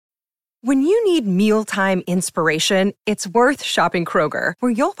When you need mealtime inspiration, it's worth shopping Kroger,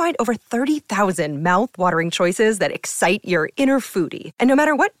 where you'll find over 30,000 mouth-watering choices that excite your inner foodie. And no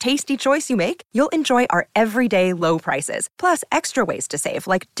matter what tasty choice you make, you'll enjoy our everyday low prices, plus extra ways to save,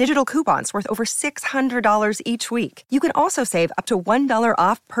 like digital coupons worth over $600 each week. You can also save up to $1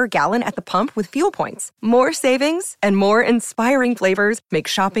 off per gallon at the pump with fuel points. More savings and more inspiring flavors make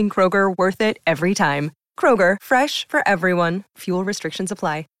shopping Kroger worth it every time. Kroger, fresh for everyone. Fuel restrictions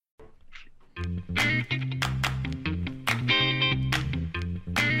apply.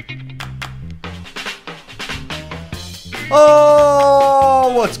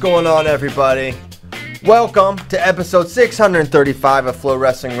 Oh, what's going on, everybody? Welcome to episode 635 of Flow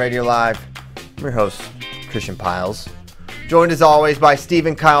Wrestling Radio Live. I'm your host, Christian Piles. Joined as always by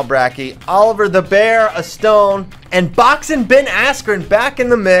Stephen Kyle Brackey, Oliver the Bear, a Stone, and Boxing Ben Askren back in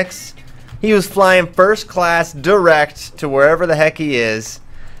the mix. He was flying first class direct to wherever the heck he is,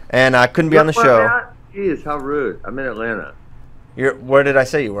 and I couldn't be on the show. Jeez, how rude. I'm in Atlanta. Where did I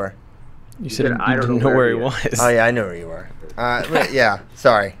say you were? You said I don't know where he was. Oh, yeah, I know where you were. Yeah,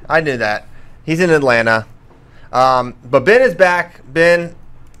 sorry. I knew that. He's in Atlanta. But Ben is back. Ben,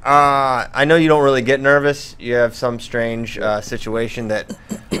 I know you don't really get nervous. You have some strange situation that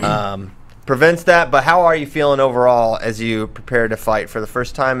prevents that. But how are you feeling overall as you prepare to fight for the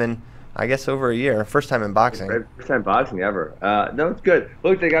first time in, I guess, over a year? First time in boxing. First time boxing ever. No, it's good.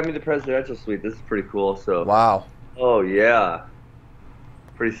 Look, they got me the presidential suite. This is pretty cool. So. Wow. Oh, yeah.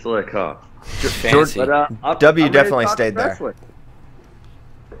 Pretty slick, huh? Fancy. But, W definitely stayed there.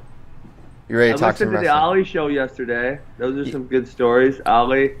 You ready to talk some wrestling? I listened to the Ali show yesterday. Those are some good stories.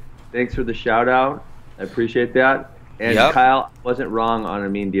 Ali, thanks for the shout out. I appreciate that. And Kyle wasn't wrong on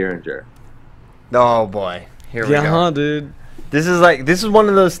Amin Dieringer. Oh boy, here we go. Yeah, dude. This is one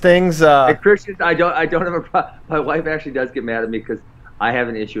of those things. Hey, Christian, I don't have a problem. My wife actually does get mad at me because I have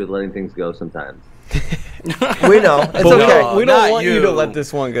an issue with letting things go sometimes. We know. It's okay. We don't want you to let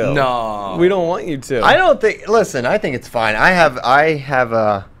this one go. No. We don't want you to. I don't think. Listen, I think it's fine. I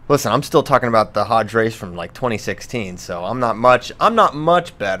have. Listen, I'm still talking about the Hodge race from like 2016, so I'm not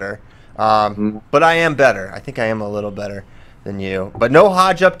much better. But I am better. I think I am a little better than you. But no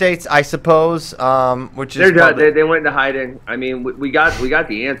Hodge updates, I suppose. Which is they went into hiding. I mean, we got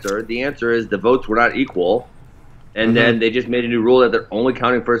the answer. The answer is the votes were not equal. And then they just made a new rule that they're only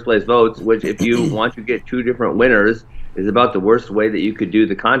counting first place votes, which if you want to get two different winners is about the worst way that you could do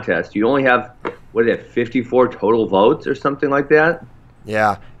the contest. You only have, 54 total votes or something like that?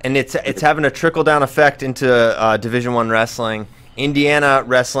 Yeah, and it's having a trickle-down effect into Division I wrestling. Indiana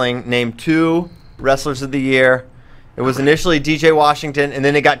Wrestling named 2 Wrestlers of the Year. It was initially DJ Washington, and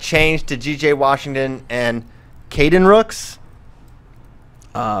then it got changed to DJ Washington and Caden Rooks.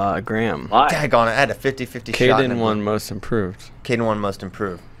 Graham. Daggone it, I had a 50-50 shot. Caden won most improved. Caden won most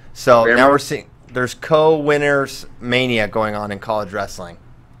improved. So now we're seeing there's co-winners mania going on in college wrestling.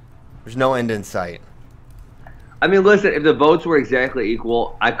 There's no end in sight. I mean, listen, if the votes were exactly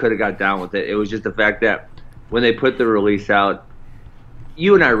equal, I could have got down with it. It was just the fact that when they put the release out,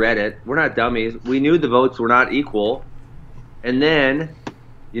 you and I read it. We're not dummies. We knew the votes were not equal. And then,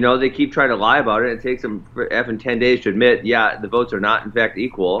 they keep trying to lie about it. It takes them effing 10 days to admit, yeah, the votes are not, in fact,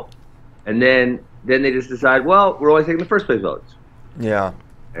 equal. And then they just decide, well, we're only taking the first place votes. Yeah.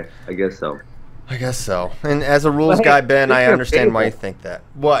 I guess so. And as a rules guy, Ben, I understand why you think that.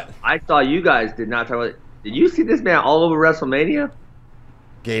 What? I saw you guys did not talk about it. Did you see this man all over WrestleMania?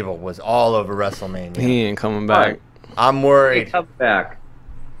 Gable was all over WrestleMania. He ain't coming back. I'm worried. He ain't coming back.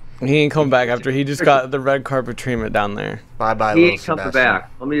 He ain't coming back after he just got the red carpet treatment down there. Bye-bye, He little ain't coming Sebastian.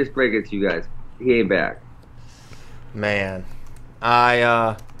 back. Let me just break it to you guys. He ain't back. Man.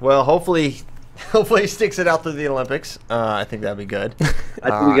 Hopefully he sticks it out through the Olympics. I think that'd be good. I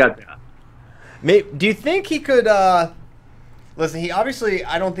think we got that. Do you think he could listen,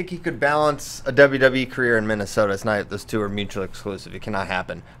 I don't think he could balance a WWE career in Minnesota. It's not, those two are mutually exclusive. It cannot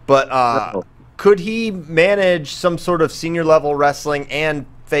happen. But No. Could he manage some sort of senior level wrestling and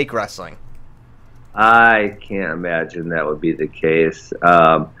fake wrestling? I can't imagine that would be the case.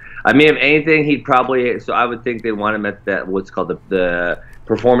 I mean, if anything, he'd probably. So I would think they want him at that what's called the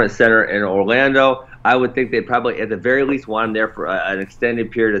Performance Center in Orlando. I would think they'd probably, at the very least, want him there for an extended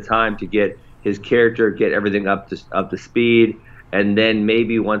period of time to get his character, get everything up to speed, and then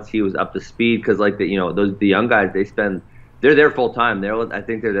maybe once he was up to speed, because like the young guys, they're there full time. I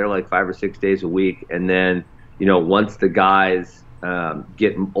think they're there like 5 or 6 days a week, and then once the guys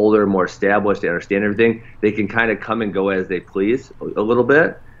get older, more established, they understand everything, they can kind of come and go as they please a little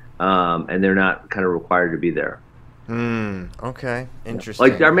bit, and they're not kind of required to be there. Okay, interesting.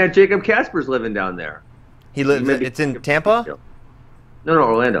 Like our man Jacob Casper's living down there. He lives. It's in Tampa. No,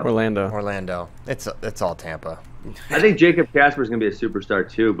 Orlando. Orlando. It's all Tampa. I think Jacob Kasper is going to be a superstar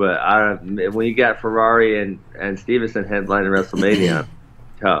too, but when you got Ferrari and Stevenson headlining WrestleMania,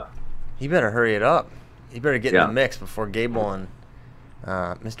 tough. He better hurry it up. He better get in the mix before Gable and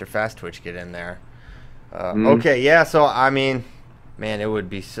Mr. Fast Twitch get in there. Okay, yeah. So I mean, man, it would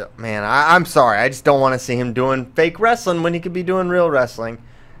be so. Man, I'm sorry. I just don't want to see him doing fake wrestling when he could be doing real wrestling.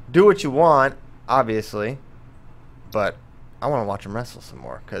 Do what you want, obviously, but I want to watch him wrestle some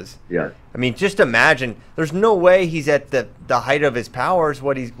more because, I mean, just imagine. There's no way he's at the height of his powers.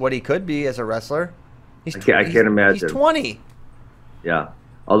 What he could be as a wrestler. I can't imagine. He's 20. Yeah.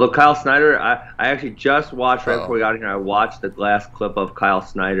 Although Kyle Snyder, I actually just watched right before we got here. I watched the last clip of Kyle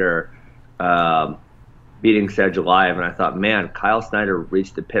Snyder beating Sedge live, and I thought, man, Kyle Snyder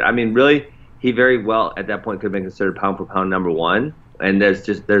reached the pit. I mean, really, he very well at that point could have been considered pound for pound number one. And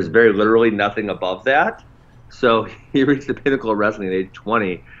there's very literally nothing above that. So he reached the pinnacle of wrestling at age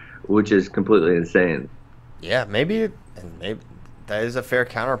 20, which is completely insane. Yeah, maybe that is a fair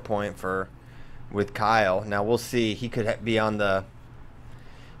counterpoint with Kyle. Now we'll see. He could be on the.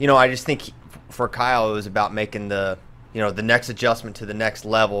 I just think for Kyle it was about making the next adjustment to the next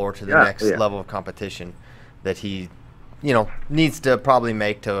level or to the next level of competition that he needs to probably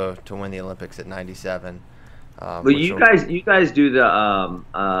make to win the Olympics at 97. But you guys do the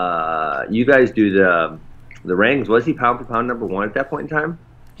the rings. Was he pound for pound number one at that point in time?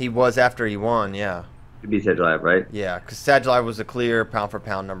 He was after he won, yeah. He beat Sedgwick, right? Yeah, because Sedgwick was a clear pound for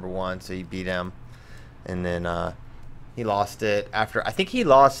pound number one, so he beat him, and then he lost it after. I think he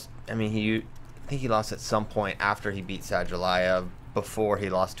lost. I think he lost at some point after he beat Sadulayev before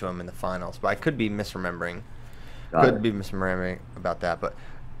he lost to him in the finals. But I could be misremembering. About that. But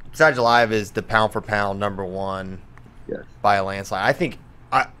Sadulayev is the pound for pound number one by a landslide. I think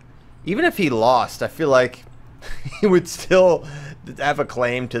even if he lost, I feel like he would still have a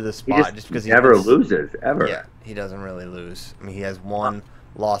claim to the spot just because he never loses ever. Yeah, he doesn't really lose. I mean, he has one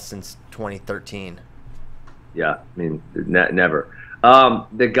loss since 2013. Yeah, I mean, never.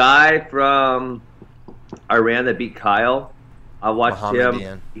 The guy from Iran that beat Kyle, I watched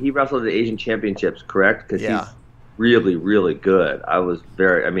him. He wrestled at the Asian Championships, correct? Because he's really, really good.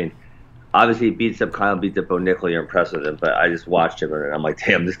 Obviously he beats up Kyle, beats up Bo Nickel, you're impressed with him, but I just watched him and I'm like,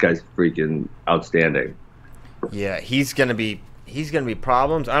 damn, this guy's freaking outstanding. Yeah, he's gonna be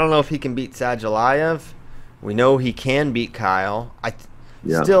problems. I don't know if he can beat Sadulayev. We know he can beat Kyle. I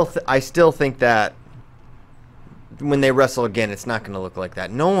still think that when they wrestle again, it's not going to look like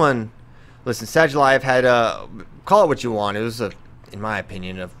that. No one, listen, Sadulayev had call it what you want. It was in my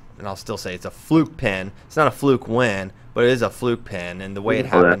opinion, and I'll still say it's a fluke pin. It's not a fluke win, but it is a fluke pin, and the way it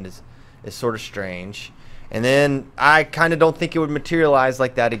happened is sort of strange. And then I kind of don't think it would materialize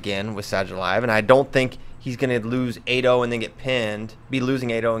like that again with Sadulayev, and I don't think he's going to lose 8-0 and then be losing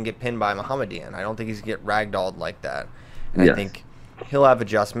 8-0 and get pinned by Mohammedian. I don't think he's going to get ragdolled like that. And I think he'll have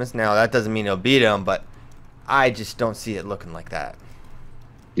adjustments. Now, that doesn't mean he'll beat him, but I just don't see it looking like that.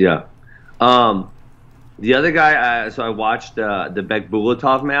 Yeah. The other guy, so I watched the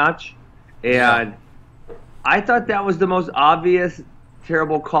Bekbulatov match, and I thought that was the most obvious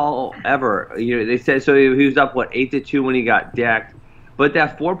terrible call ever. They said so he was up 8-2 when he got decked, but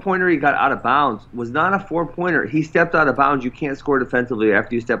that 4-pointer he got out of bounds was not a 4-pointer. He stepped out of bounds. You can't score defensively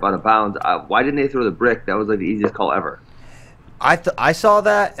after you step out of bounds. Why didn't they throw the brick? That was like the easiest call ever. I saw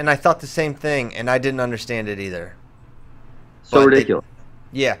that and I thought the same thing, and I didn't understand it either. So ridiculous.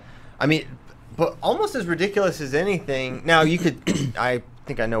 I mean, but almost as ridiculous as anything. Now you could, I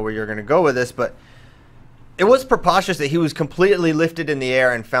think I know where you're going to go with this, but it was preposterous that he was completely lifted in the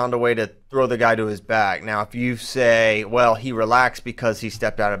air and found a way to throw the guy to his back. Now, if you say, well, he relaxed because he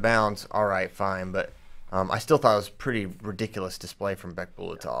stepped out of bounds, all right, fine. But I still thought it was a pretty ridiculous display from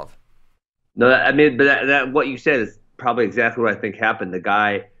Bekbulatov. No, but what you said is probably exactly what I think happened. The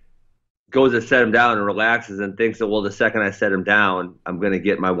guy goes to set him down and relaxes and thinks that, well, the second I set him down, I'm going to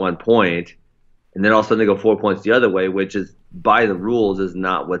get my 1 point. And then all of a sudden they go 4 points the other way, which is, by the rules, is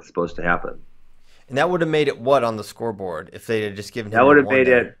not what's supposed to happen. And that would have made it what on the scoreboard if they had just given him that would have made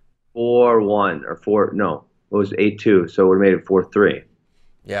it 4-1 or 4. No, it was 8-2, so it would have made it 4-3.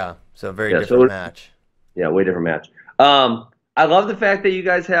 Yeah, so a very different match. Yeah, way different match. I love the fact that you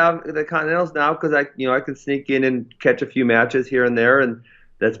guys have the Continentals now because I can sneak in and catch a few matches here and there, and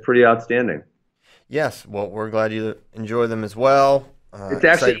that's pretty outstanding. Yes, well, we're glad you enjoy them as well. It's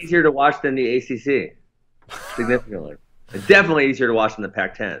actually easier to watch than the ACC, significantly. It's definitely easier to watch than the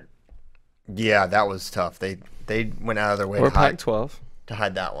Pac-10. Yeah, that was tough. They went out of their way to Pac-12 to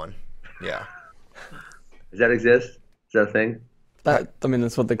hide that one. Yeah. Does that exist? Is that a thing?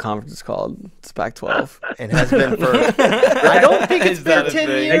 That's what the conference is called. It's Pac-12. And has been for. I don't think it's been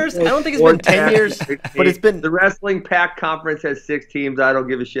 10 years. I don't think it's been 10 years, but it's been. The Wrestling Pac Conference has 6 teams. I don't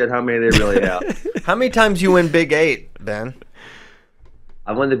give a shit how many they really have. How many times you win Big 8, Ben?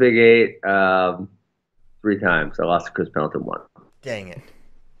 I won the Big 8 3 times. I lost to Chris Pendleton once. Dang it!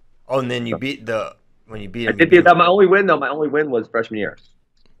 Oh, and then you beat when you beat him. I did beat that. My only win though. My only win was freshman year.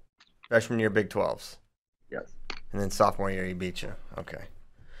 Freshman year, Big 12s. Yes. And then sophomore year, he beat you. Okay.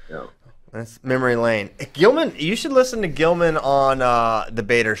 No. That's memory lane. Gilman, you should listen to Gilman on the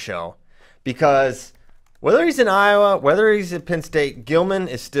Bader Show, because whether he's in Iowa, whether he's at Penn State, Gilman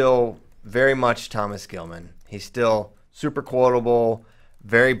is still very much Thomas Gilman. He's still super quotable,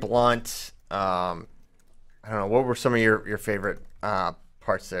 very blunt. I don't know. What were some of your favorite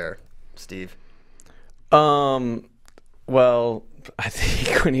parts there, Steve? Well, I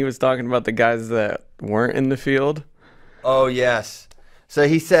think when he was talking about the guys that weren't in the field. Oh, yes. So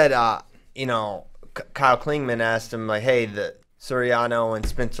he said, Kyle Klingman asked him, like, hey, the Soriano and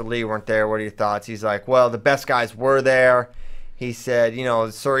Spencer Lee weren't there. What are your thoughts? He's like, well, the best guys were there. He said,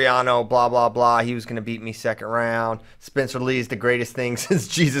 Soriano, blah, blah, blah. He was going to beat me second round. Spencer Lee is the greatest thing since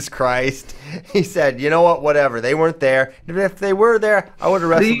Jesus Christ. He said, you know what? Whatever. They weren't there. If they were there, I would have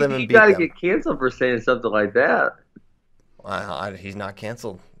wrestled them and beat them. You got to get canceled for saying something like that. He's not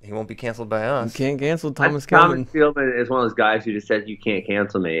canceled. He won't be canceled by us. You can't cancel Thomas Gilman. Thomas Gilman is one of those guys who just said you can't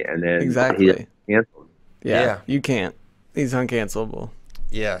cancel me, and then exactly. he's canceled. Yeah, you can't. He's uncancelable.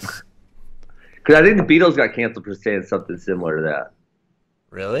 Yes. Because I think the Beatles got canceled for saying something similar to that.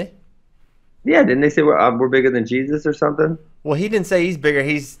 Really? Yeah, didn't they say we're bigger than Jesus or something? Well, he didn't say he's bigger.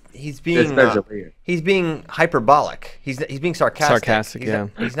 He's being hyperbolic. He's being sarcastic.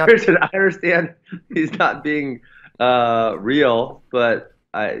 He's not. Christian, I understand he's not being real, but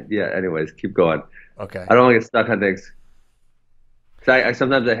anyways, keep going. Okay. I don't want to get stuck on things. I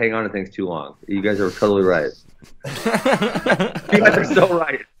sometimes I hang on to things too long. You guys are totally right. You guys are so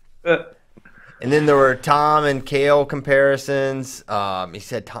right. And then there were Tom and Kale comparisons. He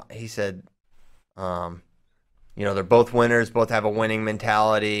said, they're both winners, both have a winning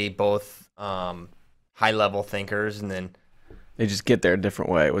mentality, both high level thinkers, and then they just get there a different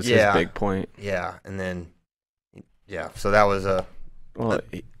way. Was his big point. Yeah, and then so that was a. Well,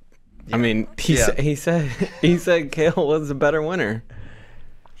 he said Kale was a better winner.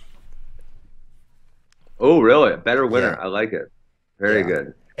 Oh, really? A better winner. Yeah. I like it. Very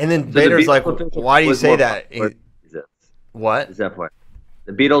good. And then Bader's like, why do you say that? What? Is that point?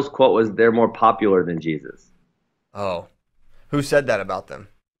 The Beatles quote was, they're more popular than Jesus. Oh. Who said that about them?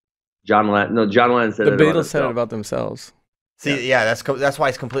 John Lennon said the it. The Beatles said it about themselves. See, that's why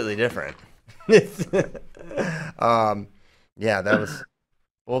it's completely different. That was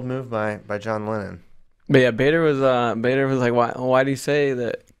bold move by John Lennon. But yeah, Bader was like, why do you say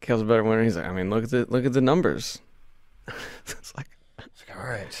that Kale's a better winner? He's like, I mean, look at the numbers. It's like, all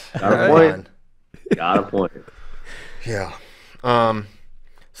right. Got a point. Yeah.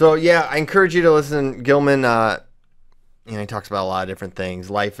 So I encourage you to listen. Gilman, he talks about a lot of different things,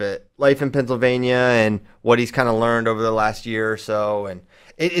 life in Pennsylvania and what he's kind of learned over the last year or so, and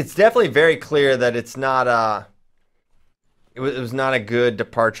it's definitely very clear that it's not it was not a good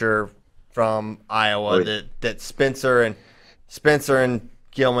departure from Iowa. That Spencer and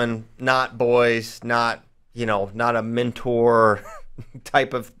Gilman, not boys, not a mentor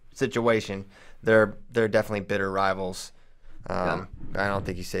type of situation. They're definitely bitter rivals. I don't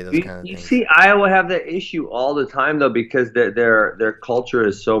think you say those kind of things. You see Iowa have that issue all the time though, because their culture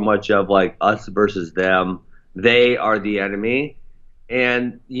is so much of like us versus them. They are the enemy.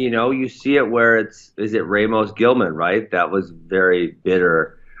 And you see it where is it Ramos Gilman, right? That was very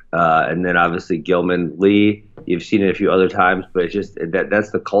bitter. And then obviously Gilman Lee, you've seen it a few other times, but it's just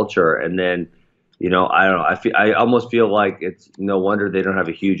that's the culture. And then I don't know. I almost feel like it's no wonder they don't have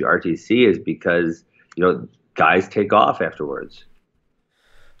a huge RTC is because guys take off afterwards.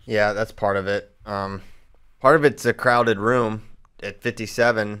 Yeah, that's part of it. Part of it's a crowded room at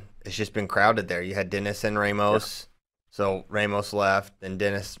 57. It's just been crowded there. You had Dennis and Ramos, so Ramos left, and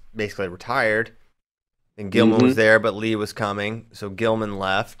Dennis basically retired. And Gilman was there, but Lee was coming, so Gilman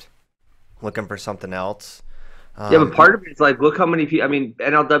left, looking for something else. But part of it is like, look how many people. I mean,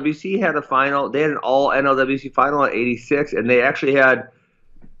 NLWC had a final. They had an all NLWC final at 86, and they actually had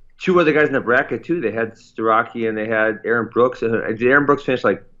two other guys in the bracket too. They had Starocki and they had Aaron Brooks. Did Aaron Brooks finish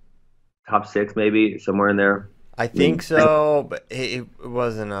like top 6, maybe somewhere in there? I think so, but it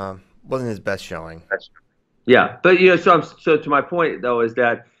wasn't his best showing. Yeah, but so to my point though is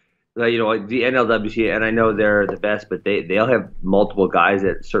that like the NLWC, and I know they're the best, but they'll have multiple guys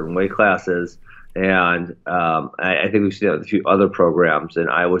at certain weight classes. And I think we've seen it with a few other programs, and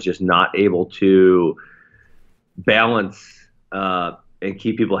I was just not able to balance and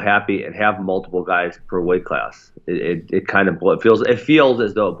keep people happy and have multiple guys per weight class. It kind of it feels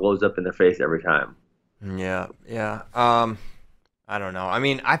as though it blows up in their face every time. Yeah. I don't know. I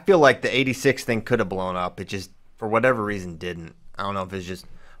mean, I feel like the 86 thing could have blown up. It just, for whatever reason, didn't. I don't know if it's just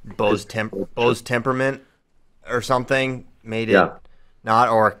Bo's temperament or something made it not,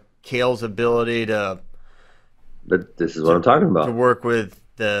 or Kale's ability to. But this is what I'm talking about. To work with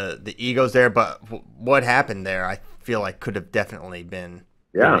the egos there, but what happened there, I feel like could have definitely been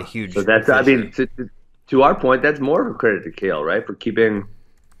a huge. So that's, I mean, to our point, that's more of a credit to Kale, right, for keeping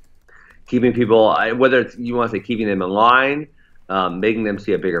people, whether it's, you want to say keeping them in line, making them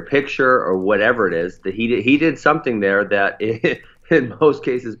see a bigger picture, or whatever it is, that he did something there that in most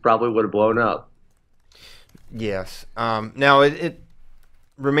cases probably would have blown up. Yes. Now it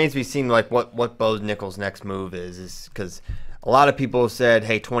remains to be seen like what Bo Nickal' next move is because a lot of people have said,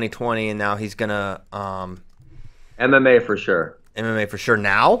 hey, 2020, and now he's gonna MMA for sure. MMA for sure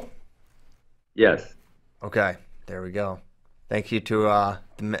now? Yes. Okay, there we go. Thank you to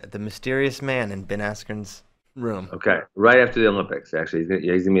the mysterious man in Ben Askren's room. Okay, right after the Olympics, actually.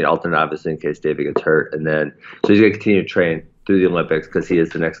 He's gonna be an alternate, obviously, in case David gets hurt. And then, so he's gonna continue to train through the Olympics because he is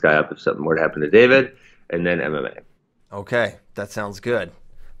the next guy up if something were to happen to David, and then MMA. Okay, that sounds good.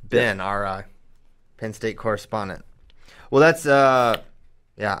 Ben, our Penn State correspondent. Well, that's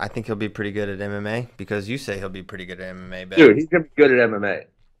I think he'll be pretty good at MMA because you say he'll be pretty good at MMA, Ben. Dude, he's gonna be good at MMA.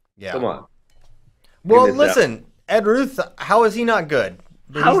 Yeah. Come on. Well, listen, Ed Ruth, how is he not good?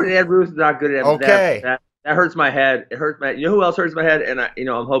 How is Ed Ruth not good at MMA? Okay. That hurts my head. It hurts my. You know who else hurts my head? And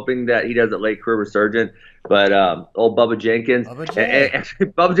I'm hoping that he does a late career resurgent. But old Bubba Jenkins, and actually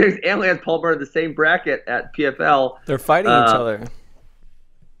Bubba Jenkins and Lance Palmer are in the same bracket at PFL. They're fighting each other.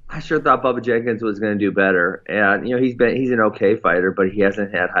 I sure thought Bubba Jenkins was going to do better, and he's an okay fighter, but he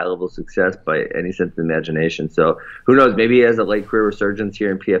hasn't had high level success by any sense of the imagination. So who knows? Maybe he has a late career resurgence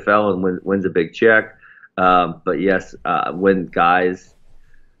here in PFL and wins a big check. But yes, when guys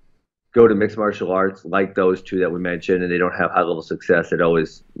go to mixed martial arts like those two that we mentioned, and they don't have high level success, it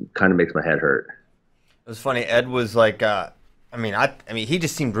always kind of makes my head hurt. It was funny. Ed was like, I mean, he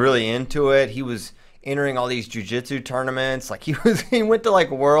just seemed really into it. He was entering all these jiu-jitsu tournaments. Like he went to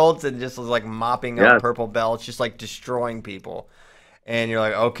like Worlds and just was like mopping up purple belts, just like destroying people. And you're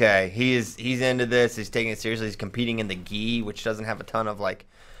like, okay, he's into this. He's taking it seriously. He's competing in the gi, which doesn't have a ton of like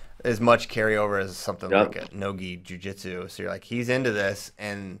as much carryover as something like a no-gi jiu-jitsu. So you're like, he's into this,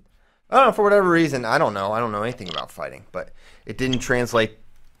 and I don't know, for whatever reason, I don't know anything about fighting, but it didn't translate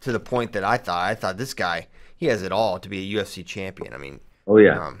to the point that I thought. I thought this guy, he has it all to be a UFC champion. I mean,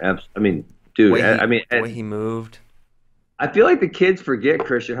 dude, the way he moved. I feel like the kids forget,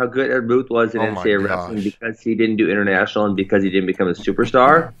 Christian, how good Ed Ruth was in NCAA wrestling because he didn't do international and because he didn't become a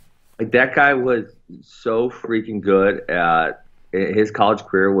superstar. Like, that guy was so freaking good at his college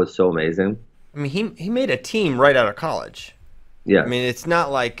career was so amazing. I mean, he made a team right out of college. Yeah. I mean, it's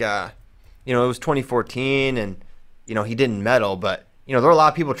not like, it was 2014 and, he didn't medal, but, there were a lot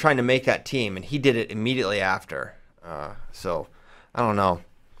of people trying to make that team, and he did it immediately after. So, I don't know.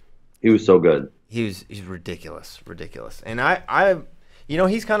 He was so good. He's ridiculous. And I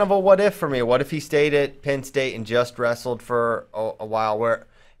he's kind of a what if for me. What if he stayed at Penn State and just wrestled for a while?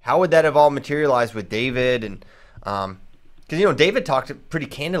 How would that have all materialized with David? And because David talked pretty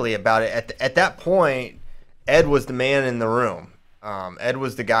candidly about it. At that point, Ed was the man in the room. Ed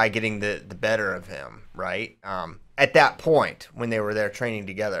was the guy getting the better of him, right? At that point when they were there training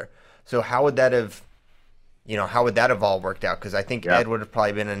together. So how would that have all worked out? Because I think Ed would have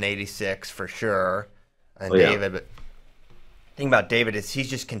probably been an 86 for sure. And David, but the thing about David is he's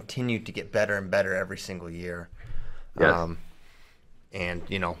just continued to get better and better every single year. Yes. And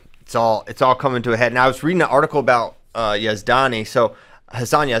it's all coming to a head. And I was reading an article about Yazdani. So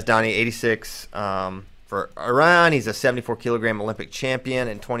Hassan Yazdani, 86 for Iran. He's a 74 kilogram Olympic champion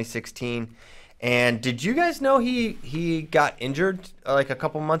in 2016. And did you guys know he got injured like a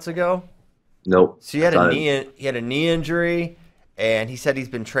couple months ago? Nope. So he had a knee injury, and he said he's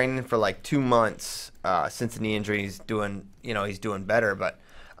been training for like 2 months since the knee injury. He's doing better, but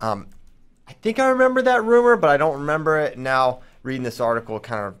I think I remember that rumor, but I don't remember it now. Reading this article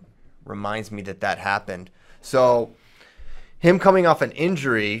kind of reminds me that happened. So him coming off an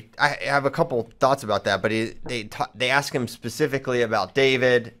injury, I have a couple thoughts about that, but they ask him specifically about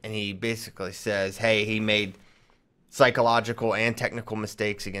David, and he basically says, hey, he made psychological and technical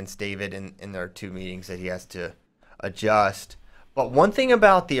mistakes against David in their 2 meetings that he has to adjust. But one thing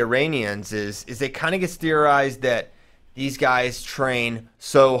about the Iranians is it kind of gets theorized that these guys train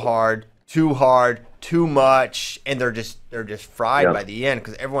so hard too hard, too much, and they're just fried Yep. by the end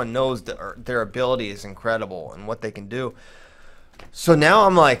because everyone knows that their ability is incredible and what they can do. So now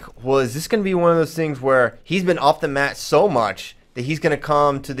I'm like, well, is this going to be one of those things where he's been off the mat so much that he's going to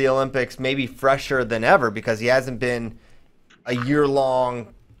come to the Olympics maybe fresher than ever because he hasn't been a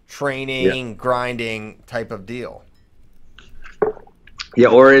year-long training, grinding type of deal? Yeah,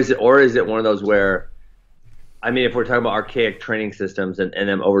 or is it one of those where, I mean, if we're talking about archaic training systems and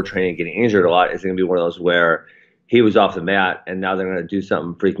them overtraining, getting injured a lot, is it going to be one of those where he was off the mat and now they're going to do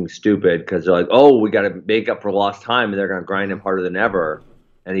something freaking stupid because they're like, oh, we got to make up for lost time, and they're going to grind him harder than ever,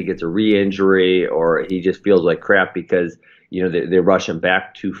 and he gets a re-injury, or he just feels like crap because they rush him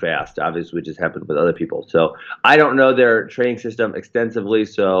back too fast, obviously, which has happened with other people. So I don't know their training system extensively,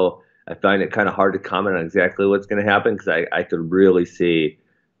 so I find it kind of hard to comment on exactly what's going to happen because I could really see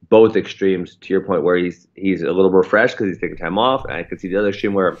both extremes, to your point, where he's a little more fresh because he's taking time off, and I could see the other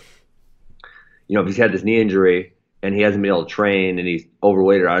extreme where, if he's had this knee injury and he hasn't been able to train and he's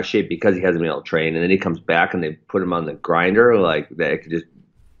overweight or out of shape because he hasn't been able to train, and then he comes back and they put him on the grinder, like that, it could just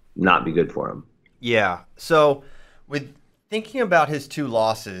not be good for him. Yeah. So with thinking about his 2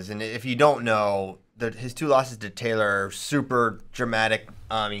 losses, and if you don't know, his 2 losses to Taylor are super dramatic.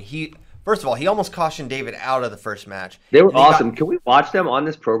 I mean, first of all, he almost cautioned David out of the first match. They were awesome. Can we watch them on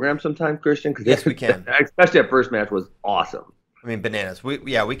this program sometime, Christian? Yes, we can. Especially that first match was awesome. I mean, bananas. We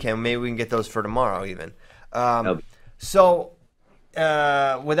can. Maybe we can get those for tomorrow even. So,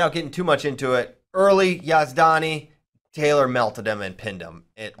 without getting too much into it, early Yazdani, Taylor melted him and pinned him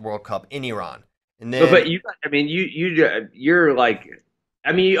at World Cup in Iran. And then, but you're like,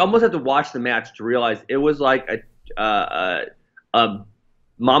 I mean, you almost have to watch the match to realize it was like a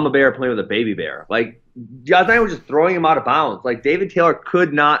mama bear playing with a baby bear. Like, Yazdani was just throwing him out of bounds. Like, David Taylor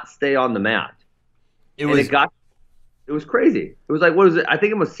could not stay on the mat. It was crazy. It was like, what was it? I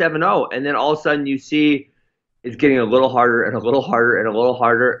think it was 7-0, and then all of a sudden you see it's getting a little harder and a little harder and a little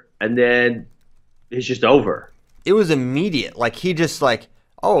harder, and then it's just over. It was immediate. Like, he just like,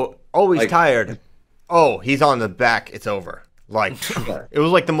 he's tired. Oh, he's on the back. It's over. Like, it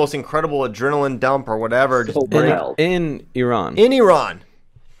was like the most incredible adrenaline dump or whatever. So wild. In Iran. In Iran.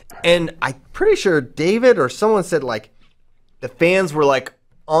 And I'm pretty sure David or someone said, like, the fans were, like,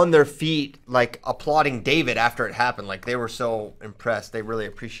 on their feet, like, applauding David after it happened. Like, they were so impressed. They really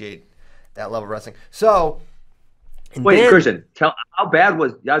appreciate that level of wrestling. So, wait, Christian, how bad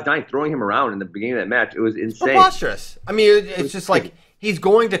was Yazdani throwing him around in the beginning of that match? It was insane. Preposterous. I mean, it's just like he's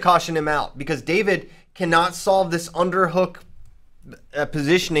going to caution him out because David cannot solve this underhook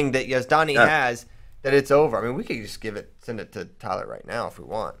positioning that Yazdani has, that it's over. I mean, we could just send it to Tyler right now if we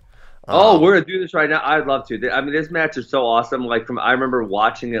want. We're gonna do this right now. I'd love to. I mean, this match is so awesome. Like, I remember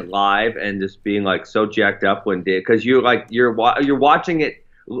watching it live and just being like so jacked up because you're watching it.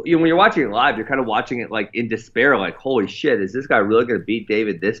 When you're watching it live, you're kind of watching it like in despair. Like, holy shit, is this guy really gonna beat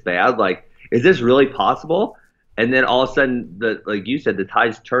David this bad? Like, is this really possible? And then all of a sudden, like you said, the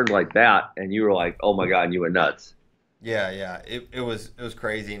tides turned like that, and you were like, oh my god, and you went nuts. Yeah. It was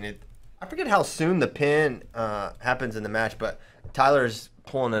crazy, and I forget how soon the pin happens in the match, but Tyler's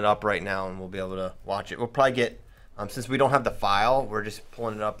pulling it up right now, and we'll be able to watch it. We'll probably get since we don't have the file, we're just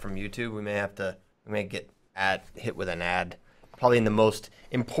pulling it up from YouTube. We may get hit with an ad, probably in the most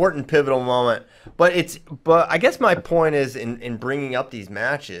important pivotal moment. But I guess my point is in bringing up these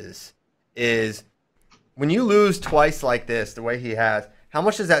matches is when you lose twice like this, the way he has, how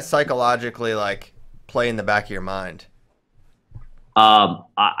much does that psychologically like play in the back of your mind? I've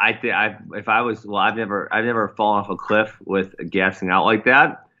never fallen off a cliff with gassing out like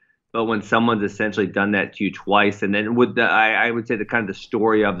that. But when someone's essentially done that to you twice, and then I would say the kind of the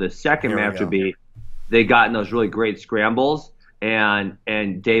story of the second match would be they got in those really great scrambles, and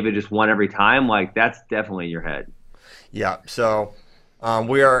David just won every time. Like, that's definitely in your head. Yeah. So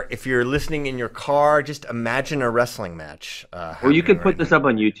if you're listening in your car, just imagine a wrestling match. Or you could put this up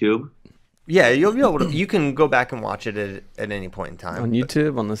on YouTube. Yeah, you'll be able to. You can go back and watch it at any point in time. On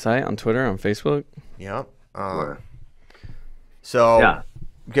YouTube, on the site, on Twitter, on Facebook. Yeah.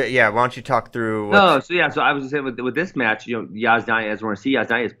 Yeah, why don't you talk through? So I was just saying with this match, Yazdani, as we're going to see,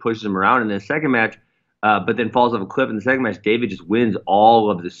 Yazdani just pushes him around in the second match, but then falls off a cliff in the second match. David just wins all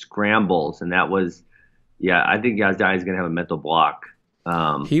of the scrambles, and that was, I think Yazdani is going to have a mental block.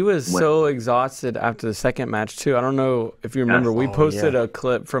 He was so exhausted after the second match too. I don't know if you remember, we posted a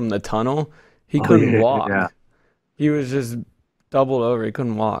clip from the tunnel. He couldn't walk. Yeah. He was just doubled over. He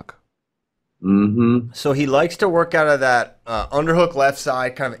couldn't walk. Mm-hmm. So he likes to work out of that underhook left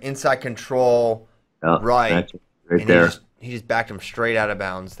side, kind of inside control right there. He just backed him straight out of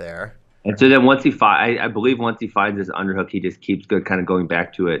bounds there. And so then once he I believe once he finds his underhook, he just keeps kind of going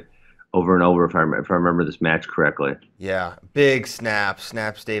back to it over and over if I remember this match correctly. Yeah, big snaps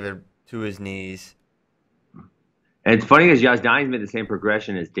David to his knees. And it's funny because Yazdani's made the same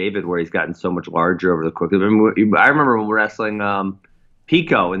progression as David, where he's gotten so much larger over the course. I remember when wrestling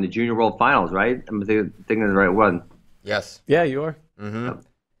Pico in the Junior World Finals, right? I'm thinking of the right one. Yes. Yeah, you are. Mm-hmm.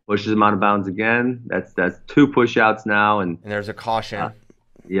 Pushes him out of bounds again. That's 2 push-outs now. And there's a caution.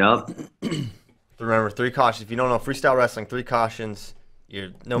 Yep. Remember, 3 cautions. If you don't know freestyle wrestling, 3 cautions.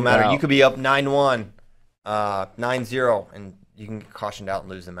 You could be up 9-1, 9-0, and you can get cautioned out and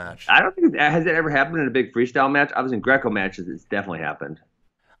lose the match. I don't think has it ever happened in a big freestyle match. I was in Greco matches. It's definitely happened.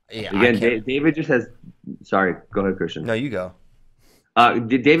 Yeah. Again, David just has. Sorry, go ahead, Christian. No, you go.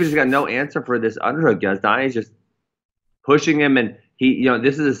 David just got no answer for this underhook. Yazdani's just pushing him, and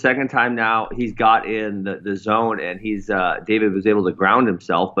this is the second time now he's got in the zone, and David was able to ground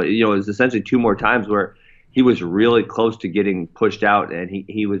himself, but it was essentially 2 more times where he was really close to getting pushed out, and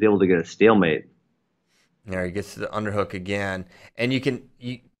he was able to get a stalemate. There he gets to the underhook again, and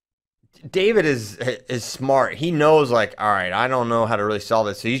David is smart. He knows, like, all right, I don't know how to really solve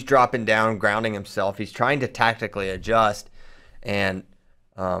this, so he's dropping down, grounding himself. He's trying to tactically adjust, and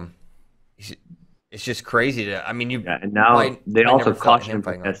it's just crazy to. I mean, and now they also caution him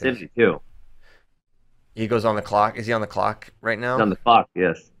for passivity too. He goes on the clock. Is he on the clock right now? He's on the clock,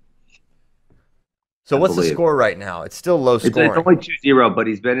 yes. So what's the score right now? It's still low scoring. It's only 2-0, but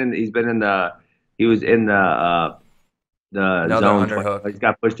he was in the zone. Underhook. He's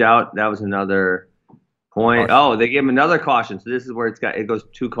got pushed out. That was another point. Oh, they gave him another caution. So this is where it goes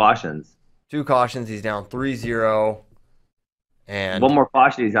 2 cautions. 2 cautions. He's down 3-0, and 1 more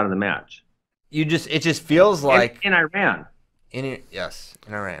caution. He's out of the match. It just feels like in Iran. In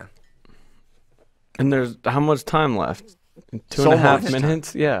Iran. And there's how much time left? 2.5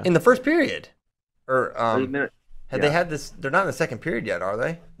 minutes. Yeah. In the first period, or they had this? They're not in the second period yet, are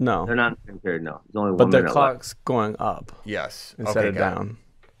they? No, they're not in the second period. No, there's only 1 minute. But their clock's going up. Yes, instead of down.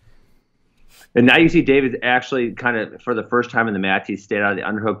 And now you see David actually kind of, for the first time in the match, he stayed out of the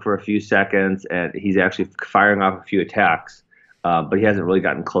underhook for a few seconds, and he's actually firing off a few attacks, but he hasn't really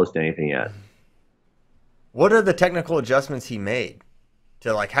gotten close to anything yet. What are the technical adjustments he made?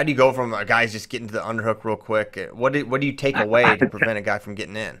 To, like, how do you go from a guy's just getting to the underhook real quick? What do you take away to prevent a guy from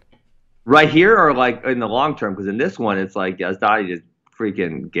getting in? Right here, or like in the long term? Because in this one, it's like Yazdani just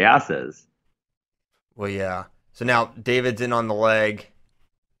freaking gasses. Well, yeah. So now David's in on the leg,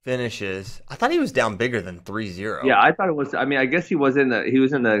 finishes. I thought he was down bigger than 3-0. Yeah, I thought it was. I mean, I guess he was in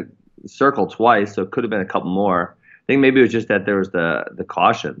the circle twice, so it could have been a couple more. I think maybe it was just that there was the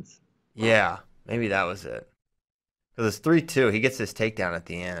cautions. Yeah, maybe that was it. Because it's 3-2. He gets his takedown at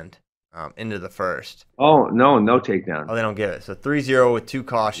the end, into the first. Oh, no takedown. Oh, they don't give it. So 3-0 with 2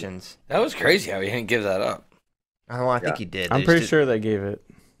 cautions. That was crazy how he didn't give that up. I think he did. I'm pretty sure they gave it.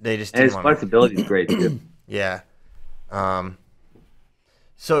 They just didn't. And his flexibility is great, too. Yeah.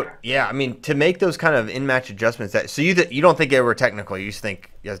 So, yeah, I mean, to make those kind of in-match adjustments, so you don't think they were technical. You just think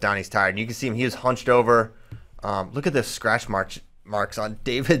Yazdani's tired. And you can see him. He was hunched over. Look at the scratch marks on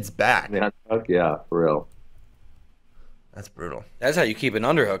David's back. Yeah, for real. That's brutal. That's how you keep an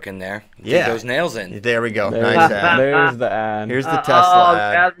underhook in there. Keep those nails in. There we go. Nice ad. There's the ad. Here's the Tesla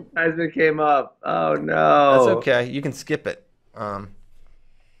ad. Advertisement came up. Oh, no. That's okay. You can skip it. Oh,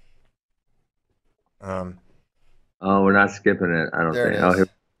 we're not skipping it. I don't think.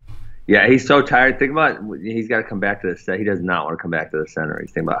 Yeah, he's so tired. Think about he's got to come back to the center. He does not want to come back to the center.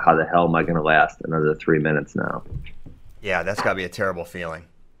 He's thinking about how the hell am I going to last another 3 minutes now. Yeah, that's got to be a terrible feeling.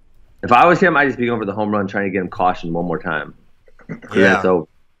 If I was him, I'd just be going for the home run, trying to get him cautioned 1 more time. Yeah. It's over.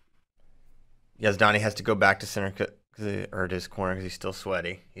 Yazdani has to go back to center or his corner because he's still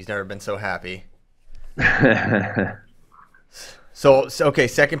sweaty. He's never been so happy. So okay,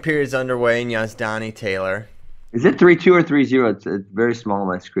 second period's underway, and Yazdani Taylor. Is it 3-2 or 3-0? It's very small on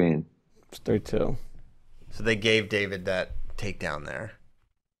my screen. It's 3-2. So they gave David that takedown there.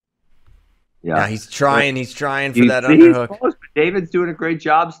 Yeah, now he's trying for that underhook. He's close, but David's doing a great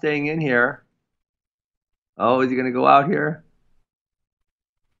job staying in here. Oh, is he going to go out here?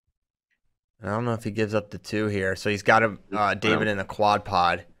 I don't know if he gives up the 2 here. So he's got David in a quad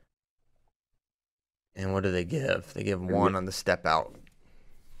pod. And what do they give? They give 1 on the step out.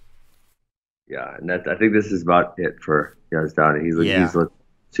 Yeah, and I think this is about it for Yazdani. He's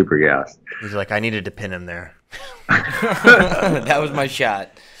super gassed. He's like, I needed to pin him there. That was my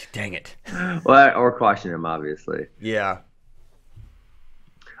shot. Dang it. Well, or caution him, obviously. Yeah.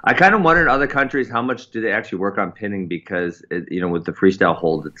 I kind of wonder in other countries how much do they actually work on pinning because, with the freestyle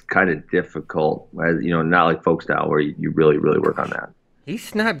hold, it's kind of difficult. Not like folk style where you really, really work on that. He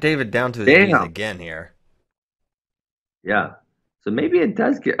snapped David down to his knees again here. Yeah. So maybe it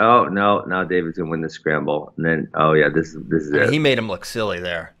does get. Oh no! Now David's gonna win the scramble, and then this is it. He made him look silly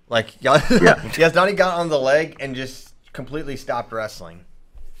there. Like Yazdani got on the leg and just completely stopped wrestling.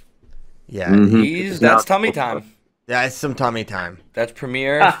 Yeah, that's tummy time. Yeah, it's some tummy time. That's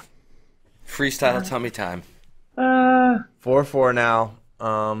premier freestyle tummy time. 4-4 now.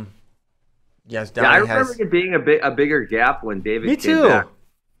 Yazdani I remember it being a bigger gap when David came back.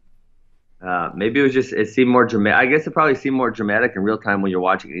 Maybe it was just, it seemed more dramatic. I guess it probably seemed more dramatic in real time when you're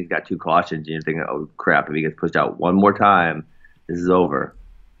watching it. He's got 2 cautions and you're thinking, oh crap, if he gets pushed out one more time, this is over.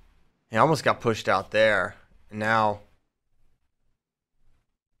 He almost got pushed out there. And now,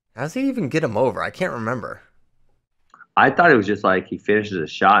 how does he even get him over? I can't remember. I thought it was just like he finishes a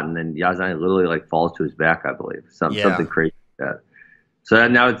shot and then Yazdani literally like falls to his back, I believe. Something crazy like that. So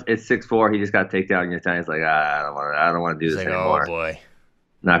now it's 6-4. He just got a takedown and Yazdani's like, I don't want to do this anymore. Oh boy.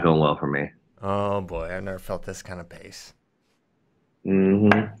 Not going well for me. Oh boy, I've never felt this kind of pace.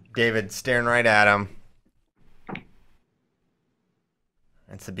 Mm-hmm. David staring right at him.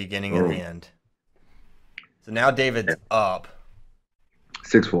 That's the beginning and the end. So now David's up.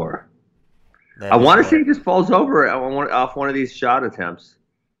 6-4. I want to say he just falls over off one of these shot attempts.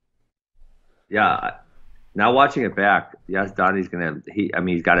 Yeah. Now watching it back, Yazdani's gonna. He's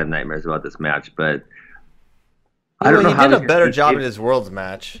got to have nightmares about this match, but I don't know. He did a better job in his Worlds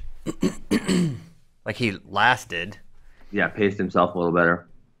match. Like he lasted. Yeah, paced himself a little better.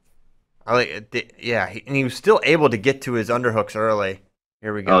 And he was still able to get to his underhooks early.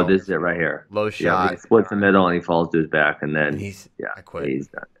 Here we go. Oh, this is it right here. Low shot. He splits the middle and he falls to his back, and then I quit. He's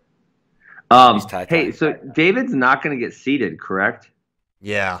done. Hey, so David's not going to get seated, correct?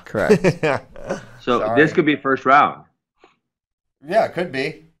 Yeah, correct. So this could be first round. Yeah, it could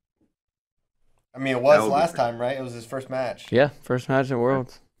be. I mean, it was last time, right? It was his first match. Yeah, first match at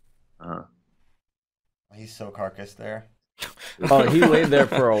Worlds. He's so carcass there. Oh, he laid there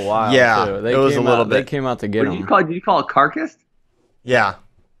for a while. Yeah, too. it was a little bit. They came out to get him. Did you call it carcass? Yeah. Is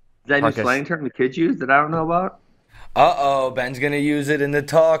that a new slang term the kids use that I don't know about? Ben's gonna use it in the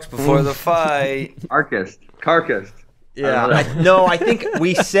talks before the fight. Carcass. Yeah. I think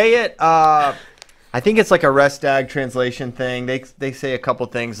we say it. I think it's like a Restag translation thing. They say a couple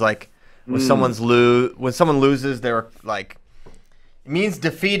things like when someone loses, they're like it means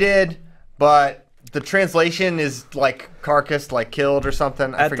defeated, but the translation is like carcass, like killed or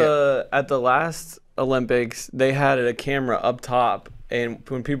something. I forget. At the last Olympics, they had a camera up top, and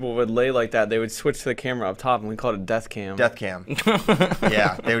when people would lay like that, they would switch to the camera up top, and we called it death cam. Death cam.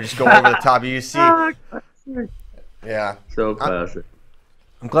 Yeah, they would just go over the top. You see. Yeah. So classic.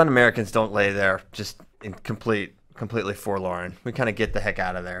 I'm glad Americans don't lay there just in completely forlorn. We kind of get the heck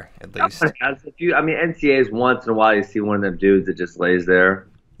out of there, at least. NCAAs once in a while you see one of them dudes that just lays there.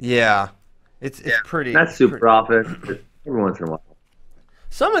 Yeah. It's pretty. That's super often. Every once in a while.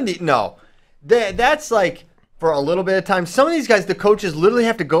 That's like for a little bit of time. Some of these guys, the coaches literally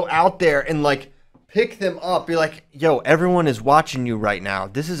have to go out there and like pick them up. Be like, yo, everyone is watching you right now.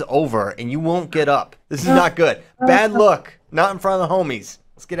 This is over, and you won't get up. This is not good. Bad look. Not in front of the homies.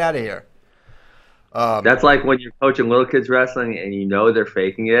 Let's get out of here. That's like when you're coaching little kids wrestling and you know they're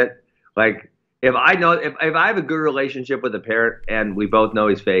faking it. Like if I have a good relationship with a parent and we both know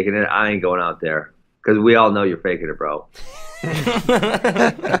he's faking it, I ain't going out there because we all know you're faking it, bro.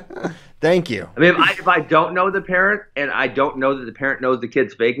 Thank you. I mean, if I don't know the parent and I don't know that the parent knows the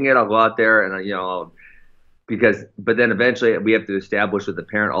kid's faking it, I'll go out there and but then eventually we have to establish with the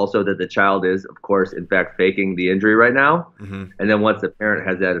parent also that the child is, of course, in fact, faking the injury right now. Mm-hmm. And then once the parent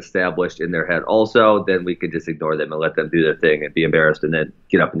has that established in their head also, then we can just ignore them and let them do their thing and be embarrassed and then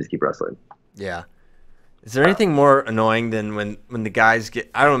get up and just keep wrestling. Yeah. Is there anything more annoying than when the guys get,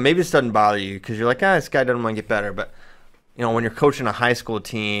 I don't know, maybe this doesn't bother you because you're like, this guy doesn't want to get better. But, when you're coaching a high school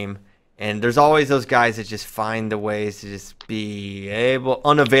team and there's always those guys that just find the ways to just be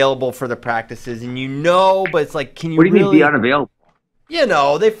unavailable for the practices. And but it's like, can you What do you really mean be unavailable?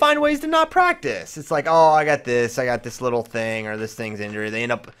 They find ways to not practice. It's like, I got this little thing or this thing's injury. They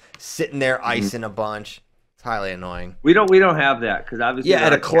end up sitting there icing a bunch. It's highly annoying. We don't have that because obviously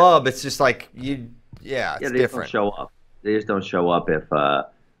at a club it's just like it's they different. Just don't show up. They just don't show up if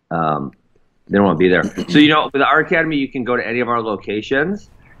they don't want to be there. So with our academy, you can go to any of our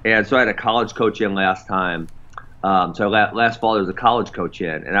locations. And so I had a college coach in last time. So last fall there was a college coach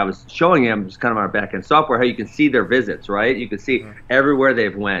in, and I was showing him just kind of on our back end software how you can see their visits, right? You can see everywhere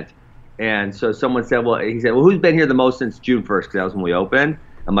they've went. And so someone said, who's been here the most since June 1st? Because that was when we opened.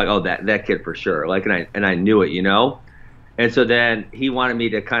 I'm like, that kid for sure. Like, and I knew it, And so then he wanted me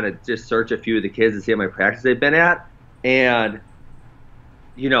to kind of just search a few of the kids and see how many practices they've been at. And,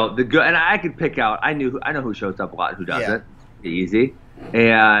 the good, and I could pick out, I know who shows up a lot and who doesn't. easy.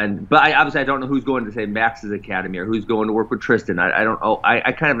 But obviously I don't know who's going to say Max's academy or who's going to work with Tristan. I don't know. I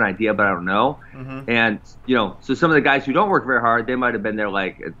kind of have an idea, but I don't know. Mm-hmm. And so some of the guys who don't work very hard, they might have been there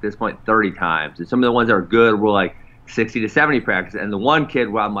like at this point 30 times. And some of the ones that are good were like 60 to 70 practices. And the one kid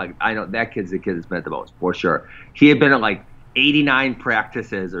where I'm like, I know that kid's the kid that's been at the most for sure. He had been at like 89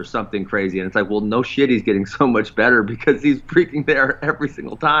 practices or something crazy. And it's like, well, no shit, he's getting so much better because he's freaking there every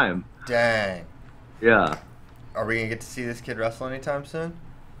single time. Dang. Yeah. Are we gonna get to see this kid wrestle anytime soon?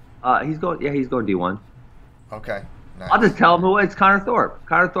 He's going D1. Okay. Nice. I'll just tell him who it's Connor Thorpe.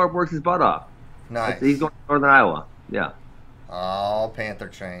 Connor Thorpe works his butt off. Nice. He's going to Northern Iowa. Yeah. Oh, Panther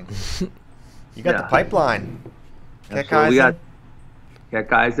train. You got the pipeline. So we got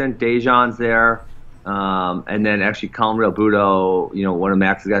Kaizen, Dejan's there, and then actually Colin Real Budo, one of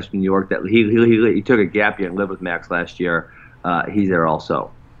Max's guys from New York that he took a gap year and lived with Max last year. He's there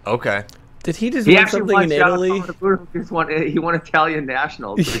also. Okay. Did he just win something in Italy? He won Italian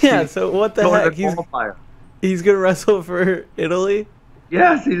nationals. Yeah, so what the heck? He's going to wrestle for Italy?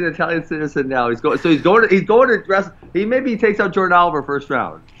 Yes, he's an Italian citizen now. He's going to wrestle. He takes out Jordan Oliver first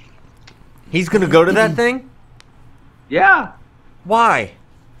round. He's going to go to that thing? Yeah. Why?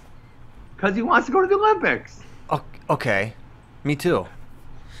 Because he wants to go to the Olympics. Okay. Me too.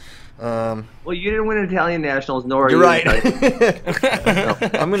 Well, you didn't win Italian nationals, nor you're right.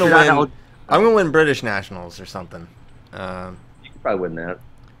 I'm gonna win British nationals or something. You could probably win that.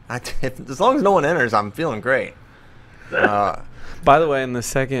 As long as no one enters, I'm feeling great. By the way, in the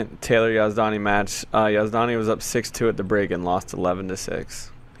second Taylor Yazdani match, Yazdani was up 6-2 at the break and lost 11-6.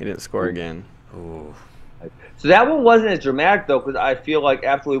 He didn't score again. Ooh. So that one wasn't as dramatic though, because I feel like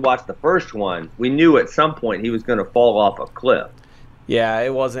after we watched the first one, we knew at some point he was going to fall off a cliff. Yeah,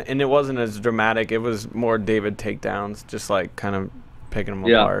 it wasn't as dramatic. It was more David takedowns, just like kind of picking them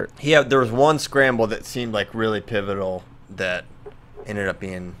apart. Yeah, there was one scramble that seemed like really pivotal that ended up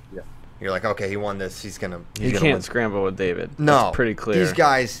being. Yeah. You're like, okay, he won this. He's gonna can't scramble with David. No, it's pretty clear. These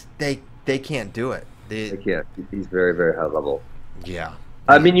guys, they can't do it. They can't. He's very, very high level. Yeah.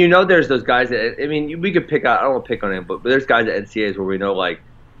 I mean, there's those guys that, we could pick out, I don't want to pick on him, but there's guys at NCAAs where we know, like,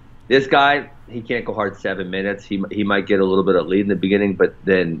 this guy, he can't go hard 7 minutes. He might get a little bit of lead in the beginning, but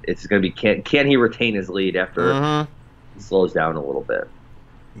then it's going to be, can he retain his lead after he slows down a little bit?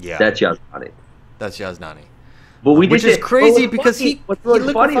 Yeah. That's Yazdani. But which is crazy because he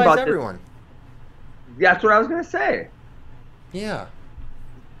liquefies everyone. That's what I was going to say. Yeah.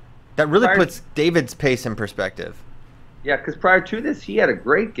 That really puts David's pace in perspective. Yeah, because prior to this, he had a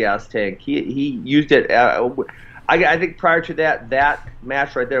great gas tank. He used it. I think prior to that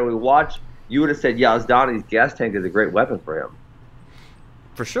match right there we watched, you would have said Yazdani's gas tank is a great weapon for him.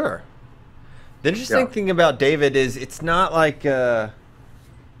 For sure. The interesting thing about David is it's not like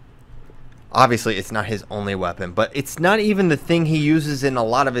obviously it's not his only weapon, but it's not even the thing he uses in a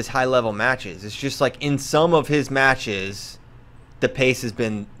lot of his high-level matches. It's just like in some of his matches, the pace has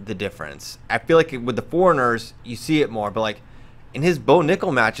been the difference. I feel like with the foreigners, you see it more, but like in his Bo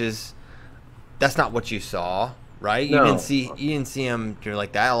Nickel matches, that's not what you saw, right? No. You didn't see him do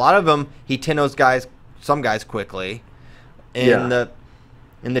like that. A lot of them, he 10-0's some guys quickly. In the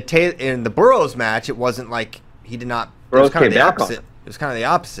Burroughs match, it wasn't like he did not. Burroughs it was kind of the opposite. It was kind of the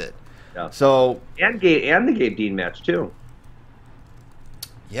opposite. Yeah. So and the Gabe Dean match too.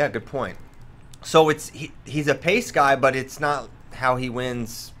 Yeah, good point. So he's a pace guy, but it's not how he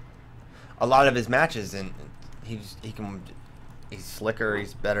wins a lot of his matches, and he's slicker,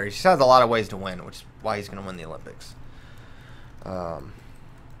 he's better. He just has a lot of ways to win, which is why he's going to win the Olympics.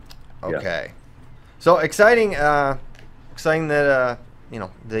 Okay, so exciting that the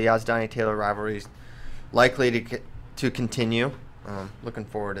Yazdani Taylor rivalry is likely to continue. Looking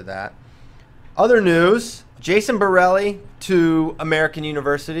forward to that. Other news: Jason Borelli to American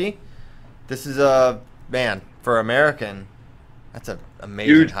University. This is for American. That's an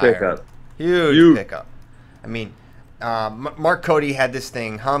amazing huge hire. Pickup. Huge pickup. I mean, Mark Cody had this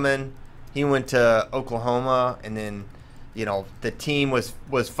thing humming. He went to Oklahoma, and then, the team was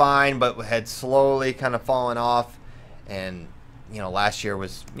fine, but had slowly kind of fallen off. And, last year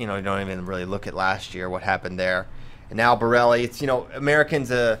was, you don't even really look at last year, what happened there. And now Borelli, it's,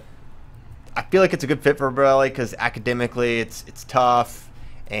 American's I feel like it's a good fit for Borelli because academically it's tough.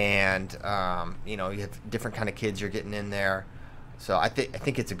 And, you have different kind of kids you're getting in there. So I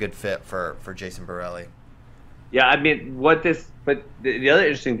think it's a good fit for Jason Borelli. Yeah, I mean, but the other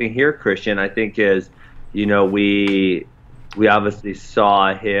interesting thing here, Christian, I think is, we obviously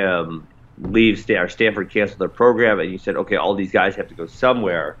saw him leave Stanford cancel their program, and you said, okay, all these guys have to go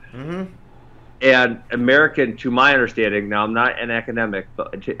somewhere. Mm-hmm. And American, to my understanding, now I'm not an academic,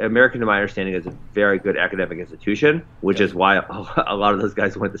 but American, to my understanding, is a very good academic institution, which is why a lot of those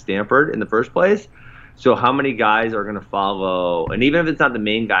guys went to Stanford in the first place. So how many guys are going to follow, and even if it's not the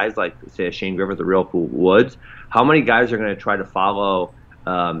main guys like, say, a Shane Griffith or Real Woods, how many guys are going to try to follow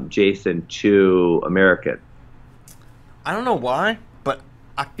Jason to American? I don't know why, but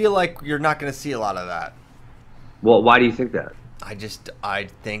I feel like you're not going to see a lot of that. Well, why do you think that? I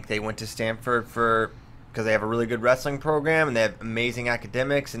think they went to Stanford because they have a really good wrestling program and they have amazing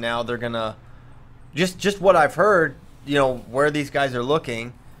academics, and now they're gonna just what I've heard, where these guys are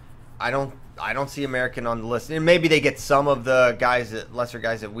looking. I don't see American on the list, and maybe they get some of the lesser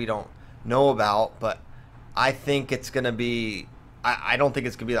guys that we don't know about, but I think it's gonna be. I don't think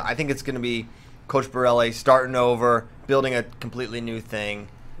it's gonna be that. I think it's gonna be Coach Borelli starting over, building a completely new thing.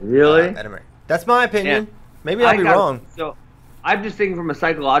 Really? At American. That's my opinion. Yeah. Maybe I'll be wrong. So I'm just thinking from a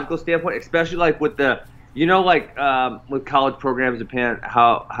psychological standpoint, especially like with the, with college programs in Japan,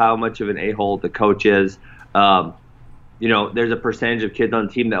 how much of an a-hole the coach is. There's a percentage of kids on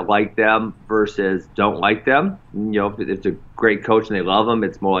the team that like them versus don't like them. If it's a great coach and they love them,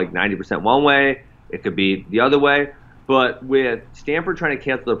 it's more like 90% one way. It could be the other way. But with Stanford trying to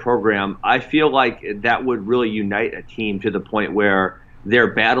cancel their program, I feel like that would really unite a team to the point where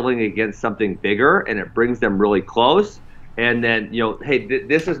they're battling against something bigger, and it brings them really close. And then, hey,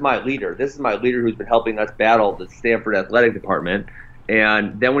 this is my leader. This is my leader who's been helping us battle the Stanford athletic department.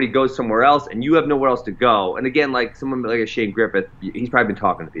 And then when he goes somewhere else and you have nowhere else to go, and again, like someone like a Shane Griffith, he's probably been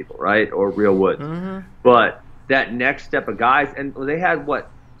talking to people, right? Or Real Woods. Mm-hmm. But that next step of guys, and they had, 6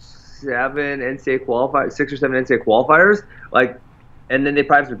 or 7 NCAA qualifiers? And then they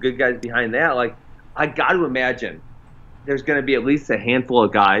probably have some good guys behind that. I got to imagine there's going to be at least a handful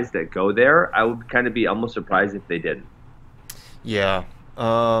of guys that go there. I would kind of be almost surprised if they didn't. Yeah.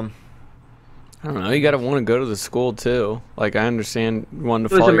 I don't know. You got to want to go to the school too. I understand wanting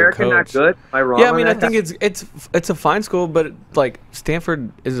to so follow is American your coach. Not good? Am I wrong? Yeah, I mean, I think it's a fine school, but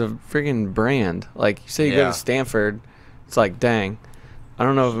Stanford is a freaking brand. You say you go to Stanford, it's dang. I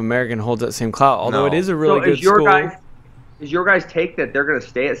don't know if American holds that same clout, although it is a really good school. Is your guys' take that they're going to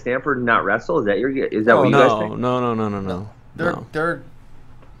stay at Stanford and not wrestle? Is that what you guys think? No. They're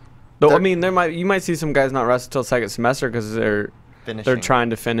I mean, you might see some guys not wrestle till second semester because they're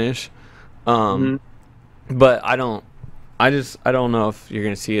trying to finish. But I don't know if you're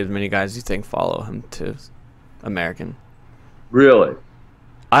going to see as many guys you think follow him to American. Really?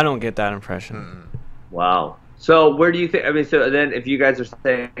 I don't get that impression. Wow. So where do you think? I mean, so then if you guys are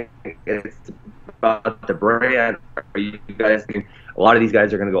saying it's about the brand, are you guys thinking a lot of these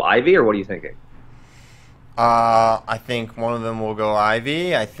guys are going to go Ivy, or what are you thinking? I think one of them will go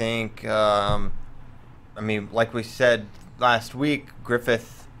Ivy. I think, like we said last week,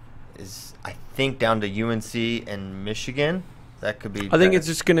 Griffith is, I think, down to UNC and Michigan. That could be. I think it's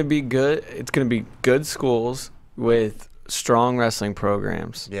just going to be good. It's going to be good schools with strong wrestling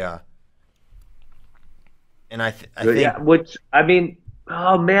programs. Yeah. And I think. Yeah, which, I mean,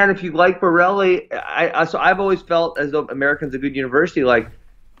 oh man, if you like Borelli, so I've always felt as though American's a good university.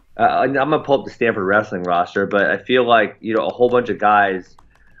 I'm gonna pull up the Stanford wrestling roster, but I feel like a whole bunch of guys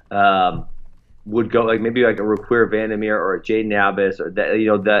would go maybe a Raquir Vandermeer or a Jaden Abbas or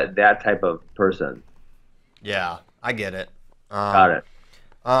that type of person. Yeah, I get it. Got it.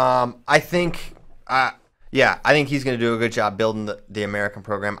 I think I think he's gonna do a good job building the American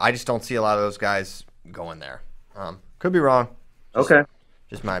program. I just don't see a lot of those guys going there. Could be wrong.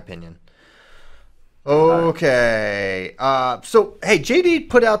 Just my opinion. Okay. So, hey, JD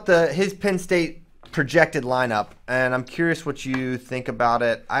put out his Penn State projected lineup, and I'm curious what you think about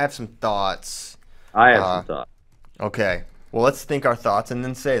it. I have some thoughts. Okay. Well, let's think our thoughts and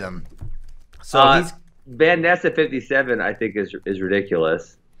then say them. So Van Ness at 57, I think is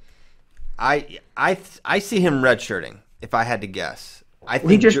ridiculous. I see him redshirting. If I had to guess, I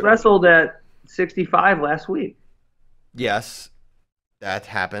think he just wrestled at 65 last week. Yes. That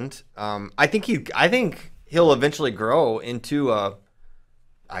happened. I think he'll eventually grow into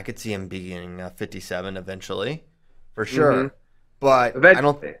I could see him being 57 eventually, for sure. Mm-hmm. But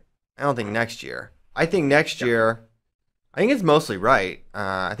eventually. I don't think next year. I think next year. I think it's mostly right.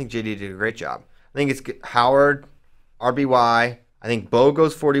 I think JD did a great job. I think it's Howard, RBY. I think Bo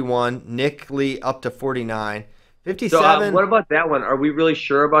goes 41. Nick Lee up to 49. 57. So, what about that one? Are we really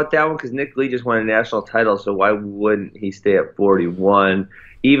sure about that one? Because Nick Lee just won a national title, so why wouldn't he stay at 41?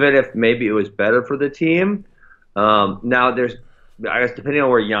 Even if maybe it was better for the team. Now, I guess depending on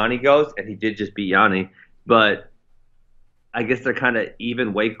where Yanni goes, and he did just beat Yanni, but I guess they're kind of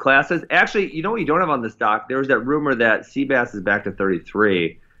even weight classes. Actually, you know what you don't have on this doc? There was that rumor that Seabass is back to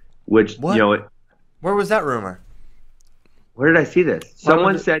 33, which What? Where was that rumor? Where did I see this?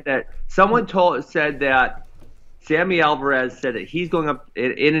 Someone said that Sammy Alvarez said that he's going up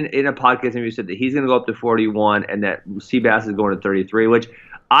in a podcast interview, said that he's going to go up to 41 and that Seabass is going to 33, which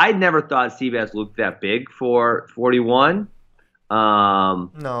I never thought Seabass looked that big for 41.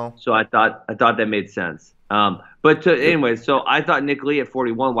 No. So I thought that made sense. Anyway, so I thought Nick Lee at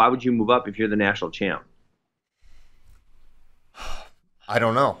 41. Why would you move up if you're the national champ? I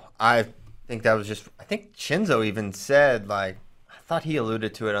don't know. I think that was just. I think Shinzo even said, like, I thought he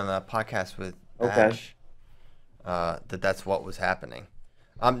alluded to it on the podcast with Ash. That's what was happening.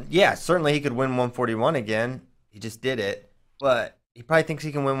 Yeah, certainly he could win 141 again. He just did it, but he probably thinks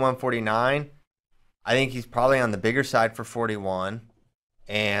he can win 149. I think he's probably on the bigger side for 41,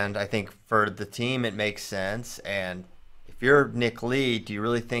 and I think for the team it makes sense. And if you're Nick Lee, do you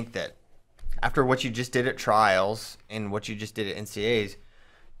really think that after what you just did at trials and what you just did at NCAAs,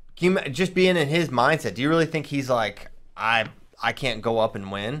 just being in his mindset, do you really think he's like, I can't go up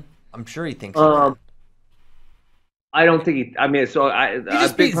and win? I'm sure he thinks he can. I don't think he. I mean, so you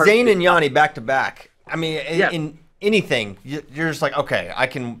just beat Zane and Yanni back to back. I mean, in anything, you're just like, okay, I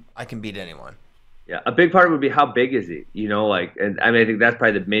can beat anyone. Yeah, a big part would be how big is he? And I mean, I think that's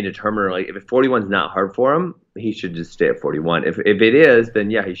probably the main determiner. Like, if 41's not hard for him, he should just stay at 41. If it is, then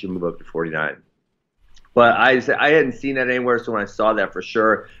yeah, he should move up to 49. But I hadn't seen that anywhere, so when I saw that for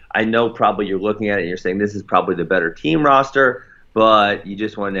sure, I know probably you're looking at it and you're saying this is probably the better team roster, but you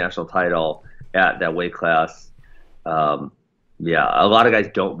just won a national title at that weight class. Yeah, a lot of guys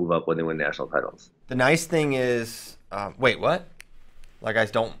don't move up when they win national titles. The nice thing is, wait, what? A lot of guys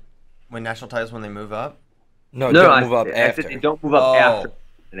don't win national titles when they move up? No, don't move up after. They don't move up after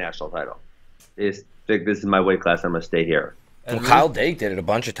the national title. This is my weight class. I'm gonna stay here. Well, Kyle Dake did it a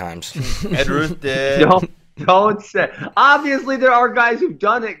bunch of times. Ed Ruth did. Don't say. Obviously, there are guys who've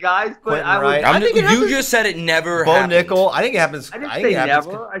done it, guys. But I think it you just said it never Bo happened. Nickel. I think it happens. I didn't say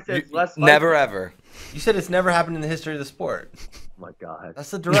never. I said less. Never ever. You said it's never happened in the history of the sport. Oh my God. That's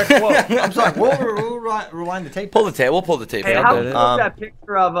the direct quote. I'm sorry. We'll rewind the tape. Pull the tape. We'll pull the tape. Hey, how was that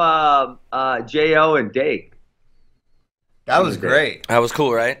picture of J.O. and Dake? That was great. That was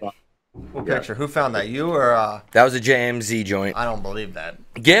cool, right? What picture? Who found that? You or? That was a JMZ joint. I don't believe that.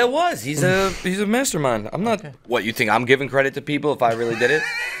 Yeah, it was. He's a mastermind. I'm not. Okay. What, you think I'm giving credit to people if I really did it?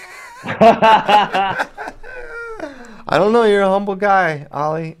 I don't know. You're a humble guy,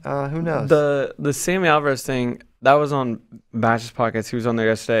 Ollie. Who knows? The Sammy Alvarez thing, that was on Bash's podcast. He was on there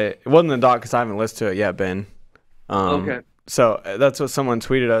yesterday. It wasn't the doc because I haven't listened to it yet, Ben. Okay. So that's what someone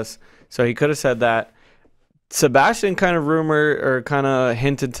tweeted us. So he could have said that. Sebastian kind of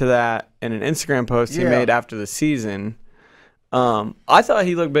hinted to that in an Instagram post he made after the season. I thought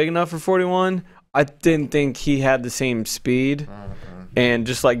he looked big enough for 41. I didn't think he had the same speed and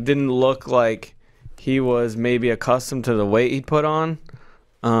just like didn't look like he was maybe accustomed to the weight he put on.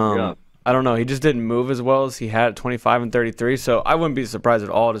 I don't know. He just didn't move as well as he had at 25 and 33. So I wouldn't be surprised at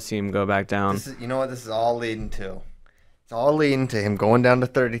all to see him go back down. You know what this is all leading to? It's all leading to him going down to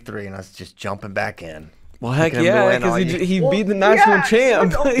 33 and us just jumping back in. Well, heck yeah, because he beat the national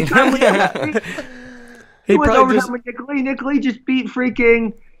champ. He went overtime with Nick Lee. Nick Lee just beat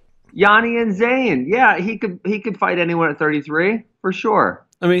freaking Yanni and Zane. Yeah, he could fight anyone at 33 for sure.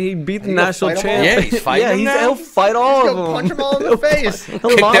 I mean, he beat the national champ. Yeah, he's fighting them now? He'll fight all of them. Punch them all in the face. Kick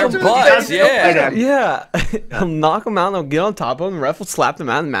their butts, Yeah. He'll knock them out. They'll get on top of him. The ref will slap them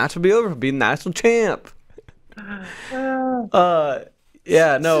out, and the match will be over. He'll be the national champ.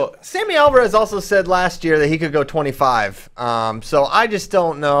 Yeah, no. Sammy Alvarez also said last year that he could go 25. So I just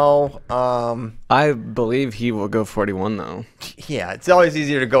don't know. I believe he will go 41 though. Yeah, it's always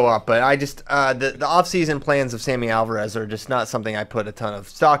easier to go up, but I just the off-season plans of Sammy Alvarez are just not something I put a ton of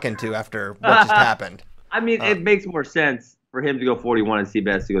stock into after what just happened. I mean, it makes more sense for him to go 41 and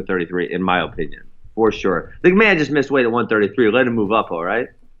Seabass to go 33, in my opinion, for sure. The man just missed weight at 133. Let him move up, all right?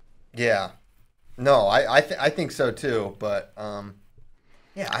 Yeah. No, I think so too, but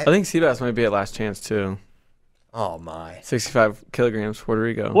yeah, I think Seabass might be at last chance too. Oh my! 65 kilograms, Puerto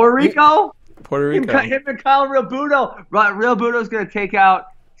Rico. Puerto Rico. Him and Kyle Real Budo. Real Budo's gonna take out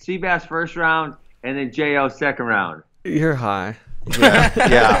Seabass first round and then Jo second round. You're high.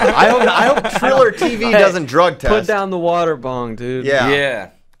 Yeah. I hope Triller TV doesn't drug test. Put down the water bong, dude. Yeah.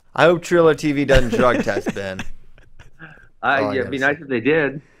 I hope Triller TV doesn't drug test, Ben. It'd be nice if they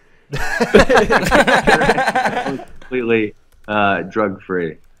did. Completely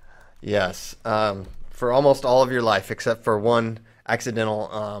drug-free. Yes. For almost all of your life, except for one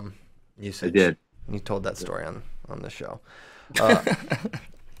accidental usage. I did. You told that story on the show.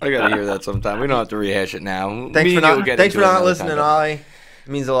 I gotta hear that sometime. We don't have to rehash it now. Thanks for not listening, Ollie.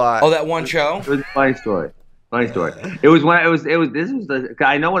 Means a lot. Oh, that one show? It was a funny story. Funny story. It was when I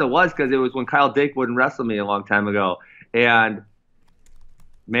know when it was because it was when Kyle Dake wouldn't wrestle me a long time ago. And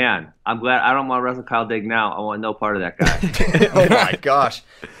man, I'm glad I don't want to wrestle Kyle Dake now. I want no part of that guy. Oh my gosh.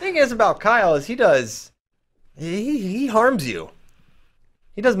 The thing is about Kyle is he harms you.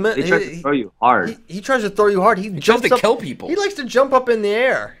 He does. He tries to throw you hard. He tries to throw you hard. He tries to up, kill people. He likes to jump up in the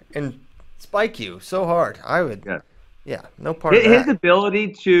air and spike you so hard. I would. Yeah, no part of that. His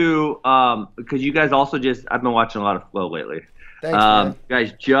ability to, because you guys also I've been watching a lot of Flow lately. Thanks, man. You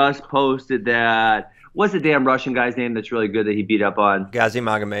guys just posted that. What's the damn Russian guy's name that's really good that he beat up on? Ghazi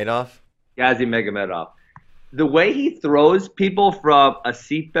Magomedov. Ghazi Magomedov. The way he throws people from a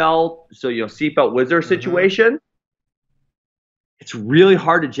seatbelt, seatbelt wizard situation, it's really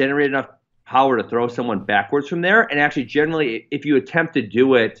hard to generate enough power to throw someone backwards from there. And actually, generally, if you attempt to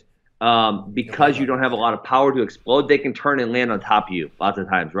do it, because you don't have a lot of power to explode, they can turn and land on top of you lots of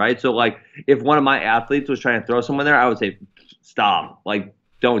times, right? So, like, if one of my athletes was trying to throw someone there, I would say, stop. Like,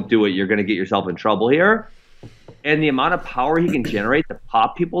 don't do it. You're going to get yourself in trouble here. And the amount of power he can generate to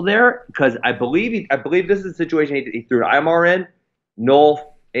pop people there, because I believe this is a situation he threw an IMR in, Nolf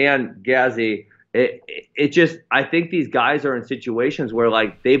and Ghazi. I think these guys are in situations where,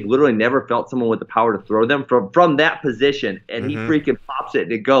 like, they've literally never felt someone with the power to throw them from that position, and he freaking pops it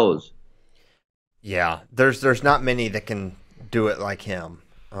and it goes. Yeah, there's not many that can do it like him.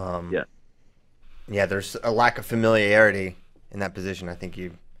 Yeah, there's a lack of familiarity in that position. I think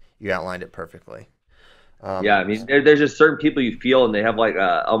you outlined it perfectly. I mean, there's just certain people you feel, and they have like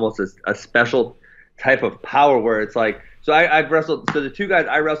almost a special type of power where it's like. So I've wrestled. So the two guys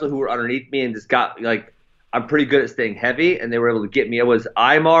I wrestled who were underneath me and just got like, I'm pretty good at staying heavy, and they were able to get me. It was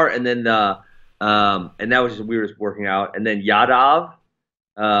Aymar, and then and that was just we were just working out, and then Yadav,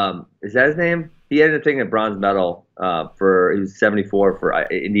 is that his name? He ended up taking a bronze medal he was 74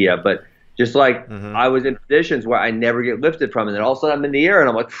 for India, but just like I was in positions where I never get lifted from, and then all of a sudden I'm in the air, and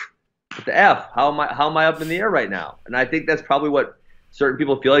I'm like, what the F? How am I up in the air right now? And I think that's probably what certain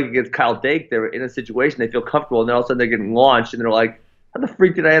people feel like against Kyle Dake. They're in a situation, they feel comfortable, and then all of a sudden they're getting launched, and they're like, how the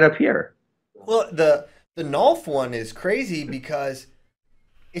freak did I end up here? Well, the Nolf one is crazy because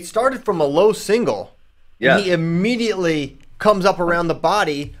it started from a low single. Yeah. And he immediately comes up around the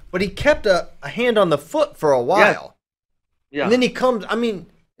body, but he kept a hand on the foot for a while. Yeah. And then he comes, I mean,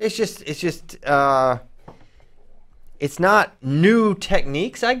 it's just it's not new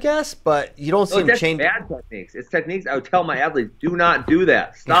techniques, I guess, but you don't see him change. Bad techniques. It's techniques I would tell my athletes, do not do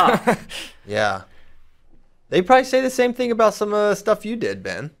that. Stop. Yeah. They probably say the same thing about some stuff you did,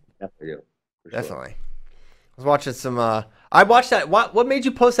 Ben. Definitely do. Definitely. Sure. I was watching some I watched that. What made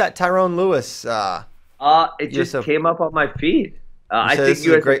you post that Tyrone Lewis? It just came up on my feed. I think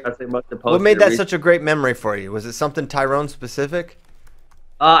you must have posted. What made that such a great memory for you? Was it something Tyrone specific?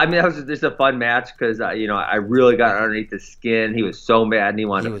 I mean, that was just a fun match because, I really got underneath his skin. He was so mad and he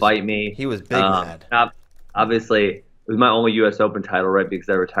wanted to fight me. He was big mad. Obviously, it was my only U.S. Open title, right, because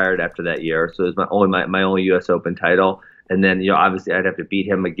I retired after that year. So it was my only U.S. Open title. And then, obviously I'd have to beat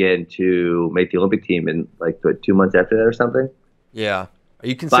him again to make the Olympic team in, 2 months after that or something. Yeah. Are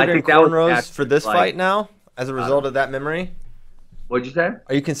you considering cornrows for this fight now as a result of that memory? What'd you say?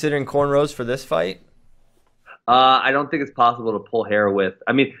 Are you considering cornrows for this fight? I don't think it's possible to pull hair with.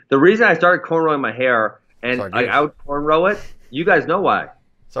 I mean, the reason I started cornrowing my hair, and I would cornrow it, you guys know why.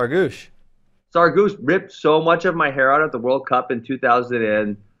 Sargouche ripped so much of my hair out at the World Cup in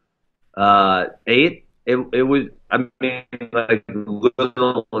 2008. It was, I mean, like,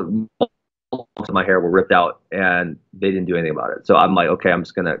 little most of my hair were ripped out, and they didn't do anything about it. So I'm like, okay, I'm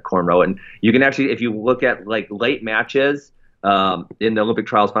just going to cornrow it. And you can actually, if you look at, like, late matches in the Olympic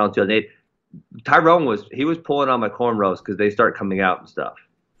trials final 2008, Tyrone was pulling on my cornrows because they start coming out and stuff,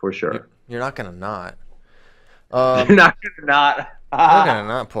 for sure. You're not gonna not. You're not gonna not. I'm gonna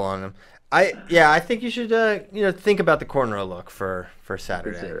not pull on them. I think you should think about the cornrow look for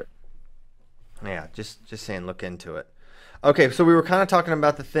Saturday. Yeah, just saying, look into it. Okay, so we were kind of talking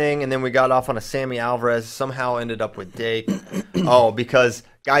about the thing, and then we got off on a Sammy Alvarez. Somehow ended up with Dake. Because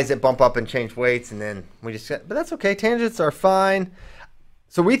guys that bump up and change weights, and then we just but that's okay. Tangents are fine.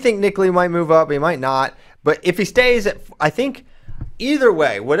 So we think Nick Lee might move up. He might not. But if he stays I think either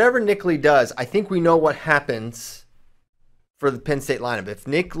way, whatever Nick Lee does, I think we know what happens for the Penn State lineup. If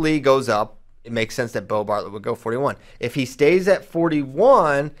Nick Lee goes up, it makes sense that Bo Bartlett would go 41. If he stays at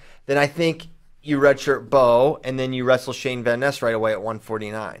 41, then I think you redshirt Bo, and then you wrestle Shane Van Ness right away at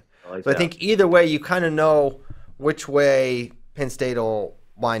 149. I think either way, you kind of know which way Penn State will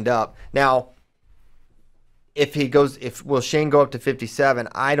wind up. Now, will Shane go up to 57?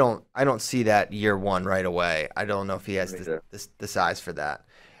 I don't see that year one right away. I don't know if he has the size for that.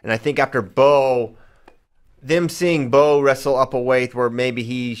 And I think after Bo, them seeing Bo wrestle up a weight where maybe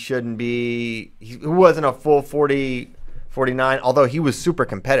he shouldn't be, he wasn't a full 40, 49, although he was super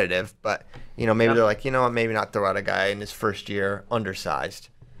competitive, but maybe they're like, maybe not throw out a guy in his first year undersized.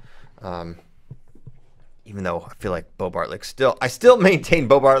 Even though I feel like Bo Bartlett I still maintain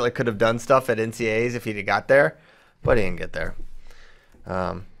Bo Bartlett could have done stuff at NCAAs if he'd got there, but he didn't get there.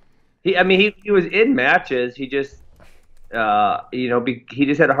 He was in matches. He just, he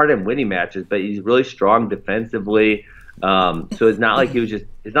just had a hard time winning matches, but he's really strong defensively. So it's not like it's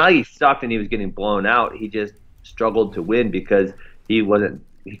not like he sucked and he was getting blown out. He just struggled to win because he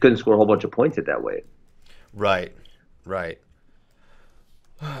couldn't score a whole bunch of points at that weight. Right.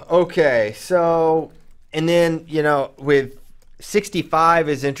 Okay, so. And then, with 65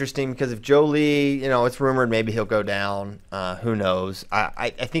 is interesting because if Joe Lee, it's rumored maybe he'll go down. Who knows?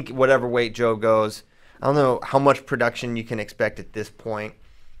 I think whatever weight Joe goes, I don't know how much production you can expect at this point.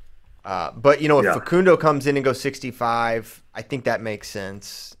 But, if Facundo comes in and goes 65, I think that makes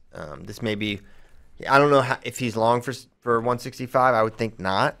sense. This may be – I don't know if he's long for 165. I would think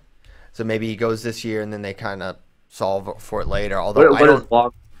not. So maybe he goes this year and then they kind of solve for it later.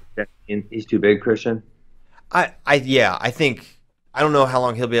 Although he's too big, Christian? I think I don't know how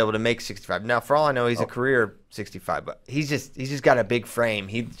long he'll be able to make 65. Now, for all I know, he's a career 65, but he's just got a big frame.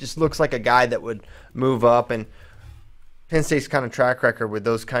 He just looks like a guy that would move up. And Penn State's kind of track record with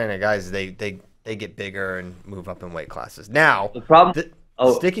those kind of guys, they get bigger and move up in weight classes. Now,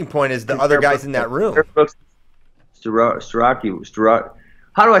 the sticking point is the other guys in that room. Starocci.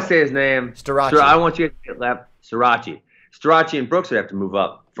 How do I say his name? Starocci. I want you to get left. Starocci. Starocci and Brooks would have to move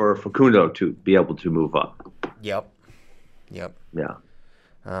up for Facundo to be able to move up. Yep. Yeah.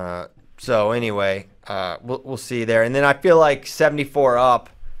 So anyway, we'll see there, and then I feel like 74 up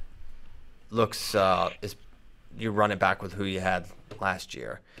looks is you run it back with who you had last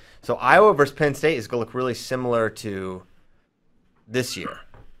year. So Iowa versus Penn State is going to look really similar to this year.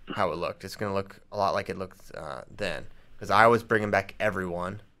 How it looked, it's going to look a lot like it looked then, because Iowa's bringing back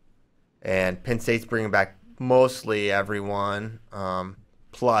everyone, and Penn State's bringing back mostly everyone,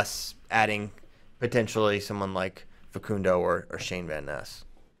 plus adding potentially someone like Facundo or Shane Van Ness.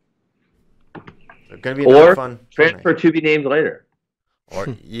 So going to be another fun transfer to be named later. Or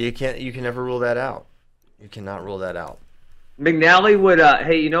you can never rule that out. You cannot rule that out. McNally would.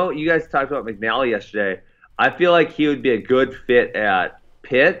 Hey, you guys talked about McNally yesterday. I feel like he would be a good fit at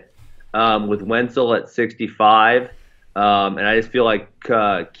Pitt with Wenzel at 65, and I just feel like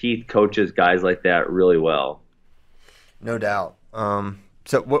Keith coaches guys like that really well. No doubt.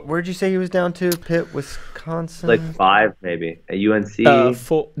 So where'd you say he was down to? Pitt, Wisconsin? Like 5 maybe. At UNC?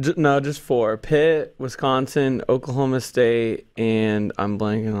 4. No, just 4. Pitt, Wisconsin, Oklahoma State, and I'm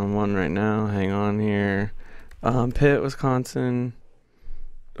blanking on one right now. Hang on here. Pitt, Wisconsin,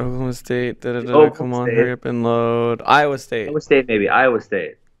 Oklahoma State. Come on, hurry up and load. Iowa State. Iowa State maybe. Iowa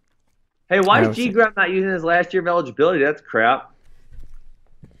State. Hey, why is G. Graham not using his last year of eligibility? That's crap.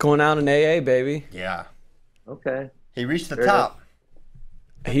 Going out in AA, baby. Yeah. Okay. He reached the top.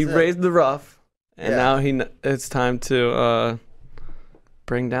 He raised the rough, and now it's time to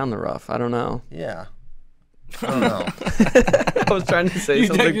bring down the rough. I don't know. Yeah. I don't know. I was trying to say something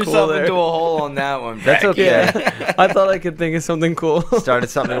cool there. You dug yourself into a hole on that one. That's okay. Yeah. I thought I could think of something cool. Started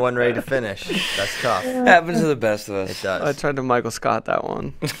something and wasn't ready to finish. That's tough. Happens to the best of us. It does. I tried to Michael Scott that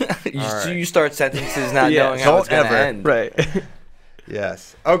one. You start sentences not knowing how it's going to end. Right.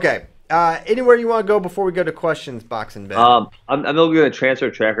 Yes. Okay. Anywhere you want to go before we go to questions, Boxing Ben? I'm looking at the transfer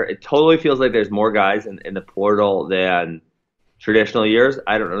tracker. It totally feels like there's more guys in the portal than traditional years.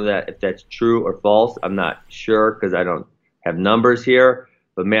 I don't know if that's true or false. I'm not sure because I don't have numbers here.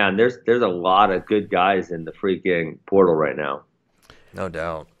 But man, there's a lot of good guys in the freaking portal right now. No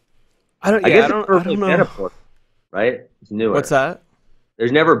doubt. I guess it's never really been a portal, right? It's newer. What's that?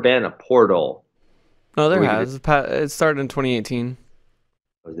 There's never been a portal. No, there has. It started in 2018.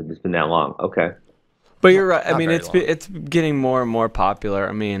 It's been that long. Okay. But you're right. I mean, it's getting more and more popular.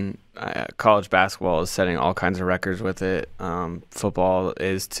 I mean, college basketball is setting all kinds of records with it. Football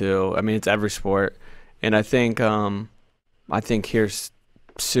is too. I mean, it's every sport. And I think here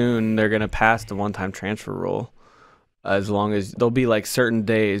soon they're going to pass the one-time transfer rule. As long as there'll be like certain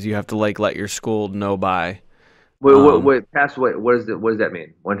days you have to like let your school know by. Wait, pass away. What does that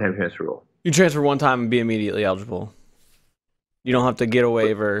mean? One-time transfer rule. You transfer one time and be immediately eligible. You don't have to get a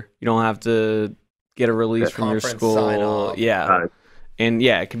waiver. You don't have to get a release from your school. Yeah. And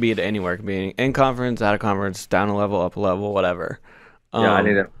yeah, it could be at anywhere. It could be in conference, out of conference, down a level, up a level, whatever. I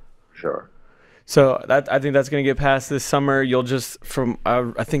need it. Sure. So I think that's going to get passed this summer. You'll just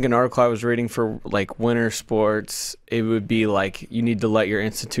I think an article I was reading for like winter sports, it would be like you need to let your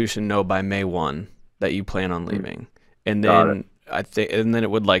institution know by May 1 that you plan on leaving, and then it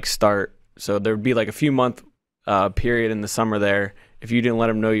would like start. So there would be like a few month period in the summer there. If you didn't let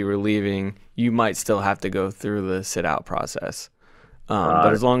them know you were leaving, you might still have to go through the sit out process.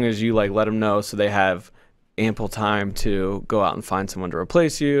 But as long as you like let them know, so they have ample time to go out and find someone to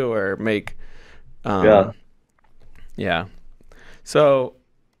replace you or make. Yeah. So,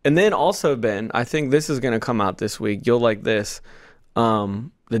 and then also, Ben, I think this is going to come out this week. You'll like this.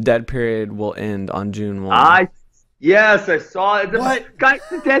 The dead period will end on June 1. Yes, I saw it. What? Guys,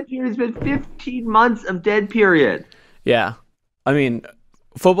 the dead period has been 15 months of dead period. Yeah. I mean,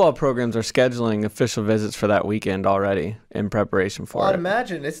 football programs are scheduling official visits for that weekend already in preparation for it. I'd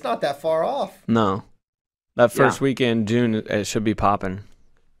imagine it's not that far off. No. That first weekend, June, it should be popping.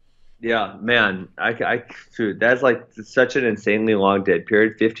 Yeah, man, dude, that's like such an insanely long dead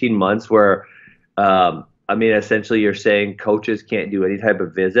period, 15 months where, essentially you're saying coaches can't do any type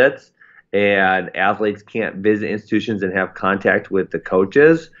of visits and athletes can't visit institutions and have contact with the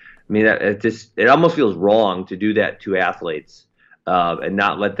coaches. I mean, it almost feels wrong to do that to athletes and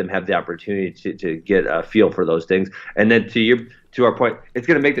not let them have the opportunity to get a feel for those things. And then to our point, it's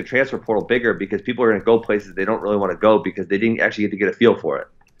going to make the transfer portal bigger because people are going to go places they don't really want to go because they didn't actually get to get a feel for it.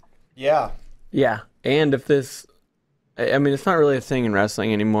 Yeah. And if it's not really a thing in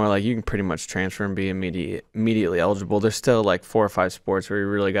wrestling anymore. Like, you can pretty much transfer and be immediately eligible. There's still like 4 or 5 sports where you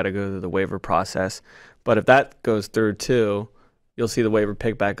really got to go through the waiver process. But if that goes through too, you'll see the waiver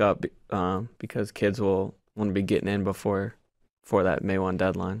pick back up because kids will want to be getting in before that May 1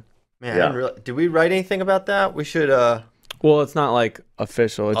 deadline. Man, did we write anything about that? We should. Well, it's not like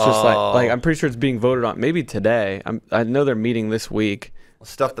official. It's just like I'm pretty sure it's being voted on. Maybe today. I know they're meeting this week.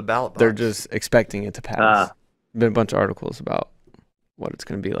 Stuff the ballot box. They're just expecting it to pass. Been a bunch of articles about what it's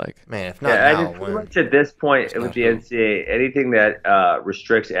going to be like. Man, if not now, pretty much at this point with the NCAA, anything that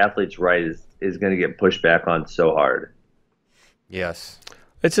restricts athletes' rights is going to get pushed back on so hard. Yes.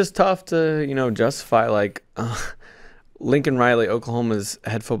 It's just tough to, justify, like, Lincoln Riley, Oklahoma's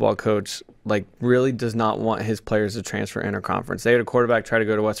head football coach, like, really does not want his players to transfer interconference. They had a quarterback try to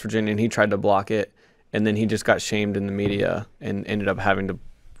go to West Virginia, and he tried to block it. And then he just got shamed in the media and ended up having to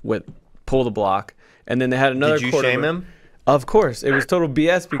pull the block. And then they had another. Did you shame him? Of course, it was total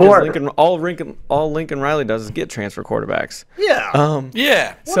BS because all Lincoln Riley does is get transfer quarterbacks. Yeah.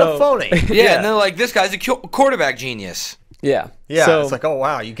 Yeah. What a phony. Yeah. And they're like, this guy's a quarterback genius. Yeah. Yeah. So, it's like, oh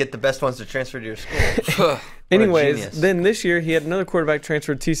wow, you get the best ones to transfer to your school. Anyways, then this year he had another quarterback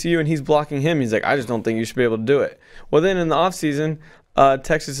transfer to TCU, and he's blocking him. He's like, I just don't think you should be able to do it. Well, then in the offseason,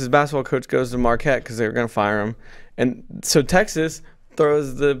 Texas's basketball coach goes to Marquette because they were going to fire him. And so Texas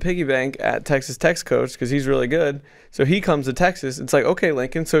throws the piggy bank at Texas Tech's coach because he's really good. So he comes to Texas. It's like, okay,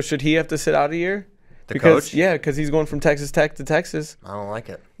 Lincoln, so should he have to sit out a year? Coach? Yeah, because he's going from Texas Tech to Texas. I don't like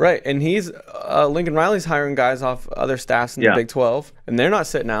it. Right, and he's Lincoln Riley's hiring guys off other staffs in the Big 12, and they're not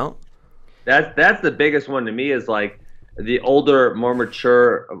sitting out. That's the biggest one to me is like the older, more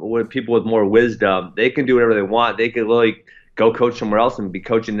mature, with people with more wisdom, they can do whatever they want. They can really go coach somewhere else and be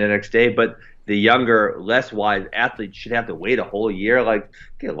coaching the next day. But the younger, less wise athletes should have to wait a whole year. Like,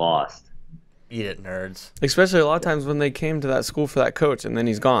 get lost. Eat it, nerds. Especially a lot of times when they came to that school for that coach and then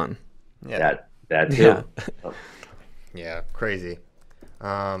he's gone. Yeah. That too. Yeah, crazy.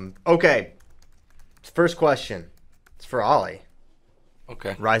 Okay. First question. It's for Ollie.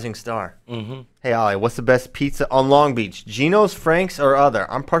 Okay. Rising star. Mm-hmm. Hey, Ollie, what's the best pizza on Long Beach? Geno's, Frank's, or other?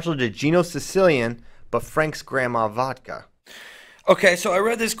 I'm partial to Geno's Sicilian, but Frank's Grandma Vodka. Okay, so I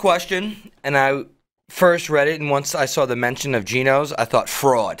read this question, and I first read it, and once I saw the mention of Geno's, I thought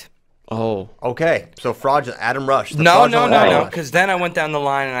fraud. Oh. Okay, so fraudulent. Adam Rush. No, because then I went down the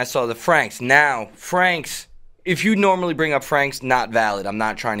line, and I saw the Frank's. Now, Frank's, if you normally bring up Frank's, not valid. I'm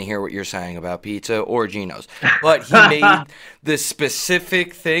not trying to hear what you're saying about pizza or Geno's. But he made the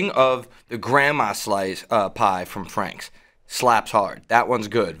specific thing of the grandma slice pie from Frank's. Slaps hard. That one's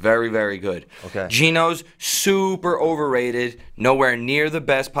good. Very, very good. Okay. Geno's, super overrated. Nowhere near the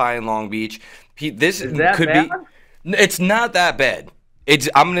best pie in Long Beach. This Is that could bad? be. It's not that bad. This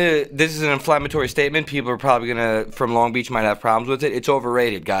is an inflammatory statement. People are probably from Long Beach might have problems with it. It's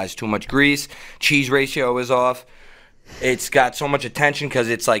overrated, guys. Too much grease. Cheese ratio is off. It's got so much attention because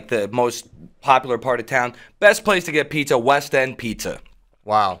it's like the most popular part of town. Best place to get pizza, West End Pizza.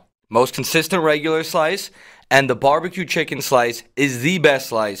 Wow. Most consistent regular slice, and the barbecue chicken slice is the best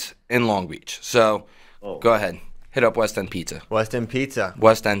slice in Long Beach. So Go ahead. Hit up West End Pizza. West End Pizza.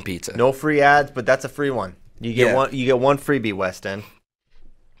 West End Pizza. No free ads, but that's a free one. You get one freebie, West End.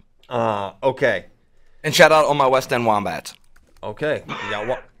 Okay. And shout out all my West End Wombats. Okay.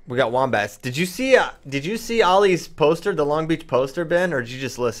 We got Wombats. Did you see Ollie's poster, the Long Beach poster, Ben, or did you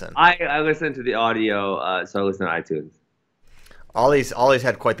just listen? I listened to the audio, so I listened to iTunes. Ollie's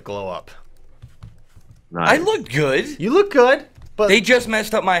had quite the glow up. Nice. I look good. You look good, but They just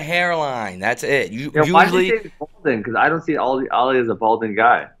messed up my hairline. That's it. Why did you say he's balding? Because I don't see Ollie as a balding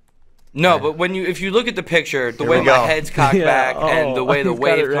guy. No, but if you look at the picture, the way my head's cocked back and the way the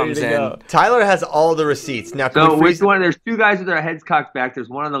wave comes in. Tyler has all the receipts. Now, so which one? There's two guys with their heads cocked back. There's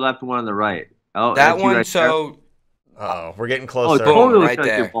one on the left and one on the right. Oh, that one. Right so. We're getting closer. Oh, boom, right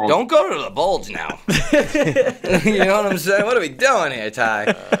there. Don't go to the bulge now. You know what I'm saying? What are we doing here,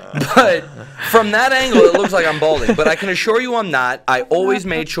 Ty? But from that angle, it looks like I'm balding. But I can assure you I'm not. I always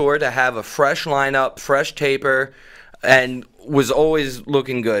made sure to have a fresh lineup, fresh taper, and was always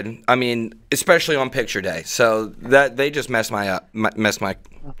looking good. I mean, especially on picture day. So that they just messed my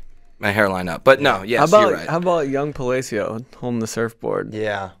hairline up. But no, yes, you're right. How about young Palacio holding the surfboard?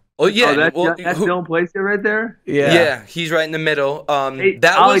 Yeah. Oh yeah, that's Dylan Palacio right there. Yeah, he's right in the middle. Hey,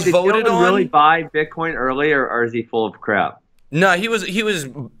 that Ollie, was voted did on. Really buy Bitcoin early, or is he full of crap? No, he was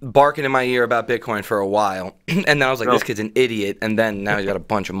barking in my ear about Bitcoin for a while, and then I was like, this kid's an idiot. And then now he's got a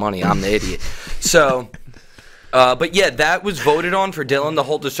bunch of money. I'm the idiot. So, but yeah, that was voted on for Dylan to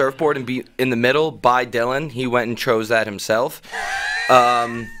hold the surfboard and be in the middle by Dylan. He went and chose that himself.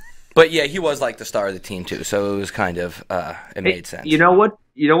 But yeah, he was like the star of the team too, so it was kind of it made sense. You know what?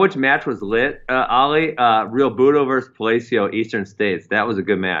 You know which match was lit, Ollie? Real Budo versus Palacio, Eastern States. That was a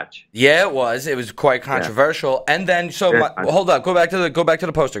good match. Yeah, it was. It was quite controversial. Yeah. And then, hold up. Go back to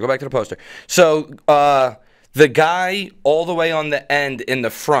the poster. So the guy all the way on the end in the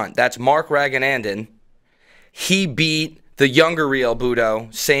front, that's Mark Raganandon. He beat the younger Real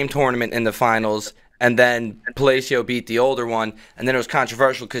Budo, same tournament in the finals. And then Palacio beat the older one. And then it was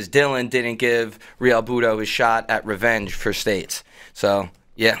controversial because Dylan didn't give Real Budo his shot at revenge for States. So,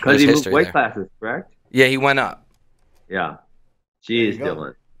 yeah, because he moved weight classes, correct? Yeah, he went up. Yeah. Jeez,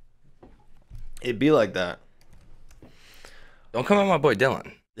 Dylan. It'd be like that. Don't come at my boy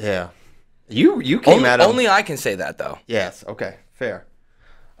Dylan. Yeah. You came at him. Only I can say that, though. Yes. Okay. Fair.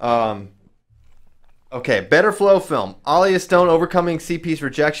 Okay, better Flow film. Ollie Stone overcoming CP's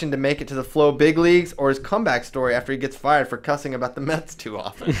rejection to make it to the Flow big leagues, or his comeback story after he gets fired for cussing about the Mets too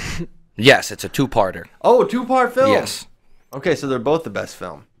often? Yes, it's a two-parter. Oh, two-part film? Yes. Okay, so they're both the best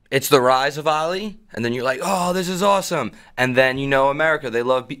film. It's the rise of Ollie, and then you're like, oh, this is awesome. And then, America, they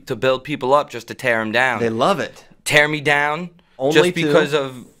love to build people up just to tear them down. They love it. Tear me down just because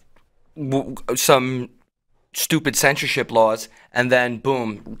of some stupid censorship laws, and then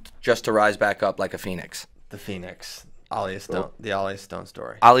boom, just to rise back up like a phoenix. The Phoenix. Ollie Stone. The Ollie Stone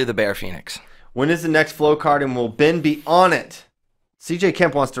story. Ollie the Bear Phoenix. When is the next Flow card, and will Ben be on it? CJ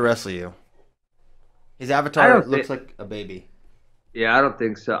Kemp wants to wrestle you. His avatar looks like a baby. Yeah, I don't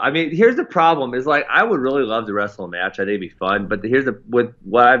think so. I mean, here's the problem: is like I would really love to wrestle a match. I think it'd be fun. But with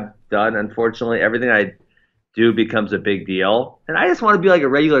what I've done, unfortunately, everything I do becomes a big deal, and I just want to be like a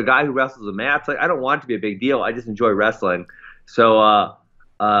regular guy who wrestles a match. Like I don't want it to be a big deal. I just enjoy wrestling. So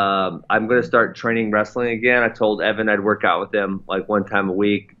I'm gonna start training wrestling again. I told Evan I'd work out with him like one time a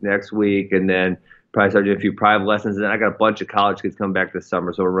week next week, and then probably start doing a few private lessons. And then I got a bunch of college kids coming back this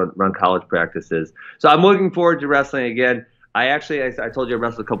summer, so we'll run college practices. So I'm looking forward to wrestling again. I told you I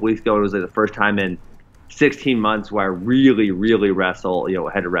wrestled a couple weeks ago. It was like the first time in 16 months where I really, really wrestle,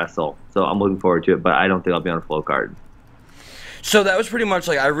 had to wrestle. So I'm looking forward to it, but I don't think I'll be on a Flow card. So that was pretty much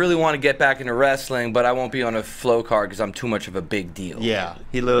like, I really want to get back into wrestling, but I won't be on a Flow card because I'm too much of a big deal. Yeah,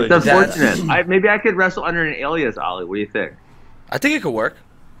 he literally. It's unfortunate. Maybe I could wrestle under an alias, Ollie. What do you think? I think it could work.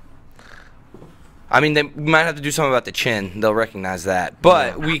 I mean, they might have to do something about the chin. They'll recognize that,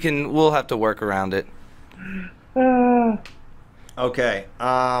 but we'll have to work around it. Okay.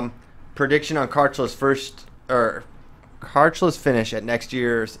 Prediction on Karchla's Karchla's finish at next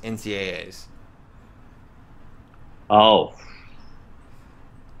year's NCAAs. Oh.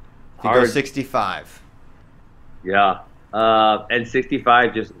 If you go 65. Yeah. And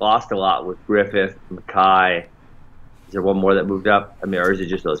 65 just lost a lot with Griffith, Mackay. Is there one more that moved up? I mean, or is it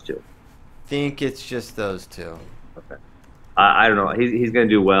just those two? I think it's just those two. Okay. I don't know. He's going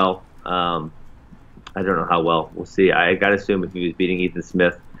to do well. I don't know how well. We'll see. I got to assume if he was beating Ethan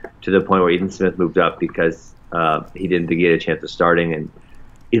Smith to the point where Ethan Smith moved up because he didn't think he had a chance of starting, and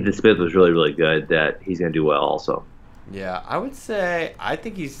Ethan Smith was really, really good, that he's going to do well also. Yeah, I would say I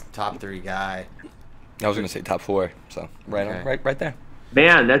think he's top 3 guy. I was going to say top 4, so right there.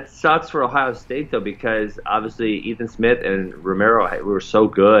 Man, that sucks for Ohio State, though, because obviously Ethan Smith and Romero were so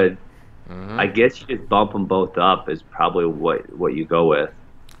good. Mm-hmm. I guess you just bump them both up is probably what you go with.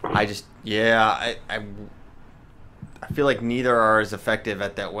 I feel like neither are as effective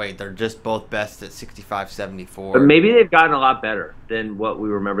at that weight. They're just both best at 65, 74. But maybe they've gotten a lot better than what we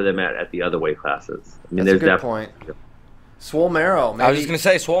remember them at the other weight classes. I mean, that's a good point. Swole Marrow. I was just going to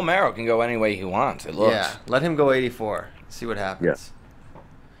say, Swole Marrow can go any way he wants, it looks. Yeah, let him go 84. See what happens.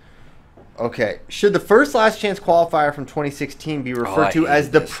 Yeah. Okay. Should the first last chance qualifier from 2016 be referred to as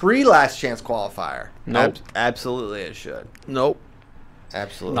the pre-last chance qualifier? Nope. Absolutely it should. Nope.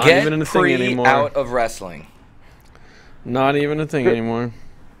 Absolutely. Not Get even a thing anymore. Out of wrestling. Not even a thing anymore.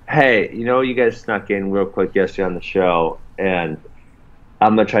 Hey, you guys snuck in real quick yesterday on the show, and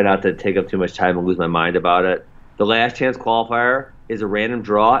I'm going to try not to take up too much time and lose my mind about it. The last chance qualifier is a random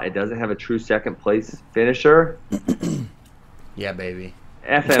draw. It doesn't have a true second place finisher. Yeah, baby.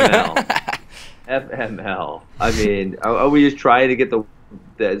 FML. FML. I mean, are we just trying to get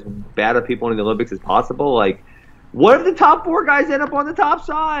as bad of people in the Olympics as possible? Like, what if the top 4 guys end up on the top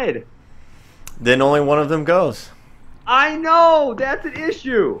side? Then only one of them goes. I know. That's an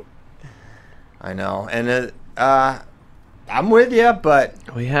issue. I know. And I'm with you, but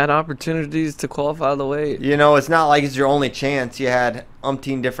we had opportunities to qualify the weight. It's not like it's your only chance. You had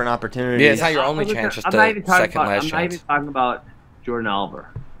umpteen different opportunities. Yeah, it's not your only chance, just the second last chance. I'm not even talking about Jordan Oliver.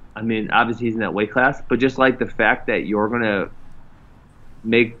 I mean, obviously he's in that weight class, but just like the fact that you're going to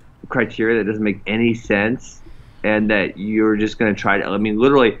make criteria that doesn't make any sense and that you're just going to try to, I mean,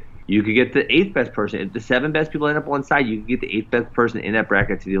 literally, you could get the 8th best person. If the 7 best people end up on one side, you could get the 8th best person in that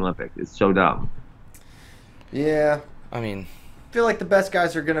bracket to the Olympics. It's so dumb. Yeah. I mean, I feel like the best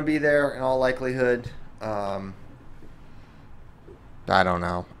guys are going to be there in all likelihood. I don't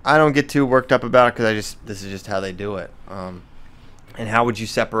know. I don't get too worked up about it because this is just how they do it. And how would you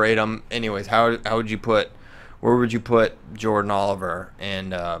separate them? Anyways, where would you put Jordan Oliver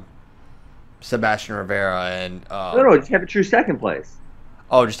and Sebastian Rivera and no, just have a true second place.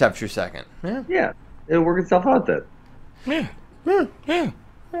 Oh, just have a true second. Yeah, it'll work itself out then. Yeah,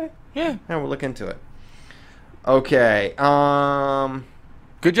 we'll look into it. Okay.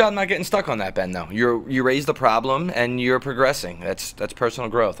 Good job not getting stuck on that, Ben. Though you raised the problem and you're progressing. That's personal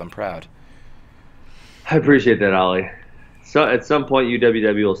growth. I'm proud. I appreciate that, Ollie. So at some point,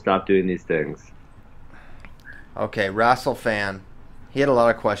 UWW will stop doing these things. Okay, Rassel fan. He had a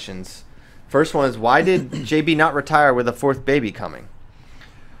lot of questions. First one is, why did JB not retire with a 4th baby coming?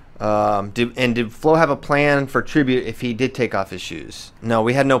 Did Flo have a plan for tribute if he did take off his shoes? No,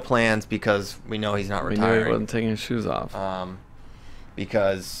 we had no plans because we know he's not retiring. We knew he wasn't taking his shoes off.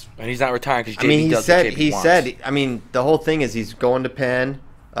 Because and he's not retiring because JB does what JB wants. said. I mean, the whole thing is he's going to Penn,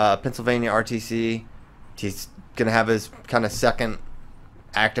 Pennsylvania RTC. He's gonna have his kind of second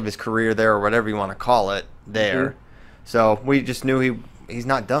act of his career there, or whatever you want to call it, there. Mm-hmm. So we just knew he's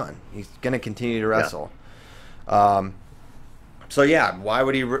not done. He's gonna continue to wrestle. Yeah. So yeah, why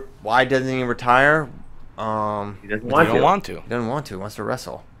doesn't he retire? He doesn't want to. He doesn't want to. He wants to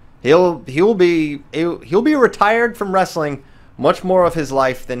wrestle. He'll be retired from wrestling much more of his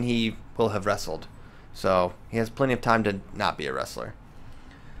life than he will have wrestled. So he has plenty of time to not be a wrestler.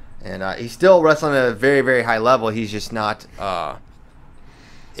 And he's still wrestling at a very, very high level. He's just not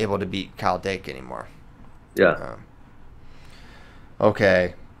able to beat Kyle Dake anymore. Yeah.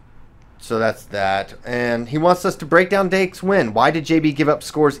 Okay. So that's that. And he wants us to break down Dake's win. Why did JB give up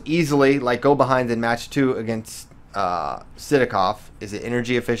scores easily, like go behind in match 2 against Sidakov? Is it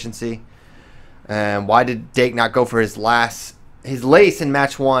energy efficiency? And why did Dake not go for his lace in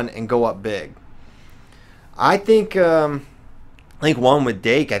match 1 and go up big? I think one with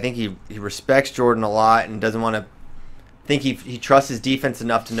Dake. I think he respects Jordan a lot and doesn't want to. Think he trusts his defense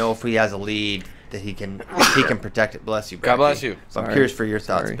enough to know if he has a lead that he can protect it. Bless you, Becky. God bless you. So I'm curious for your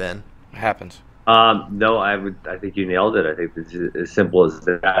thoughts, Ben. It happens. No, I think you nailed it. I think it's as simple as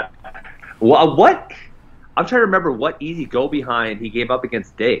that. What? I'm trying to remember what easy go behind he gave up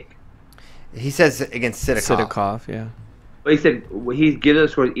against Dake. He says against Sidakov. Sidakov, yeah. But he said he's given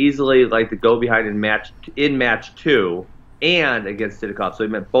us scores easily, like the go behind in match 2 and against Sidakov. So he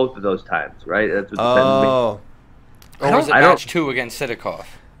meant both of those times, right? That's what or was it match 2 against Sidakov?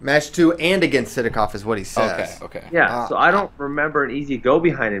 Match 2 and against Sidakov is what he says. Okay. Yeah, so I don't remember an easy go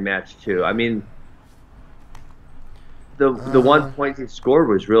behind in match 2. I mean, the 1 point he scored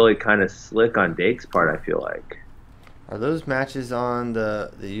was really kind of slick on Dake's part, I feel like. Are those matches on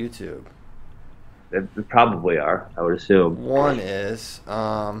the YouTube? They probably are, I would assume. One is.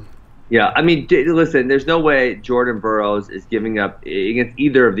 Yeah, I mean, listen, there's no way Jordan Burroughs is giving up against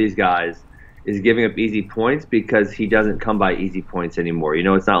either of these guys. Is giving up easy points because he doesn't come by easy points anymore. You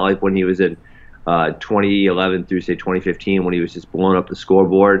know, it's not like when he was in 2011 through say 2015 when he was just blowing up the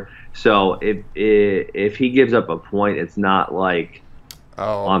scoreboard. So if he gives up a point, it's not like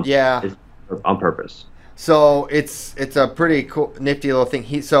on purpose. So it's a pretty cool, nifty little thing.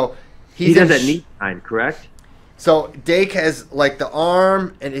 He does that knee behind, correct? So Dake has like the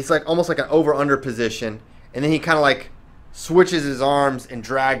arm, and it's like almost like an over-under position, and then he kind of like switches his arms and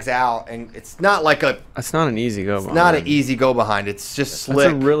drags out, and it's not like a. That's not an easy go. It's not an easy go behind. It's just slick.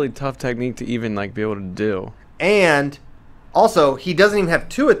 It's a really tough technique to even like be able to do. And also, he doesn't even have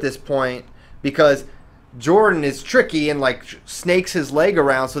two at this point because Jordan is tricky and like snakes his leg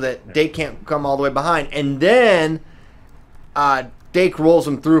around so that Dake can't come all the way behind, and then Dake rolls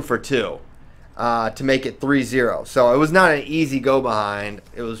him through for two. To make it 3-0. So it was not an easy go behind.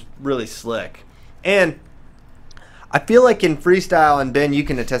 It was really slick. And I feel like in freestyle, and Ben, you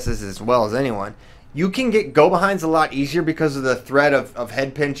can attest this as well as anyone, you can get go behinds a lot easier because of the threat of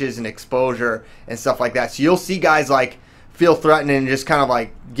head pinches and exposure and stuff like that. So you'll see guys like feel threatened and just kind of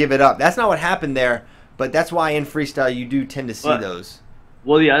like give it up. That's not what happened there, but that's why in freestyle you do tend to see those.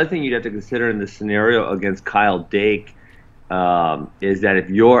 Well, the other thing you'd have to consider in this scenario against Kyle Dake is that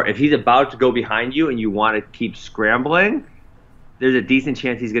if he's about to go behind you and you want to keep scrambling, there's a decent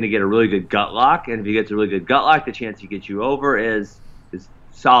chance he's going to get a really good gut lock, and if he gets a really good gut lock, the chance he gets you over is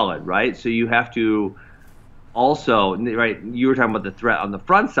solid, right? So you have to also, right? You were talking about the threat on the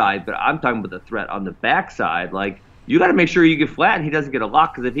front side, but I'm talking about the threat on the back side. Like you got to make sure you get flat and he doesn't get a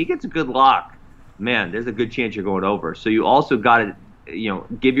lock, because if he gets a good lock, man, there's a good chance you're going over. So you also got to,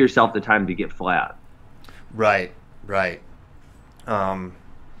 give yourself the time to get flat. Right.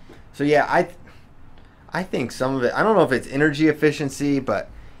 So yeah, I think some of it, I don't know if it's energy efficiency, but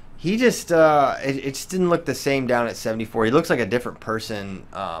he just it just didn't look the same down at 74. He looks like a different person,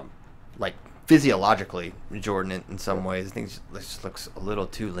 like physiologically, Jordan in some ways. I think he just looks a little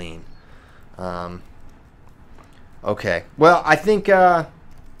too lean. Okay, well, I think that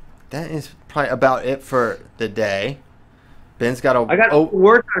is probably about it for the day. Ben's got a. I got a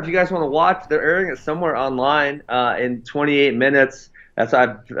workout if you guys want to watch. They're airing it somewhere online in 28 minutes. That's why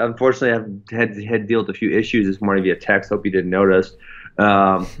I've unfortunately had to deal with a few issues this morning via text. Hope you didn't notice.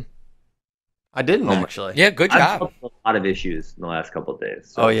 I didn't actually. Yeah, good job. I've had a lot of issues in the last couple of days.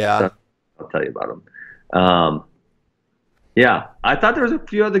 So, I'll tell you about them. Yeah, I thought there was a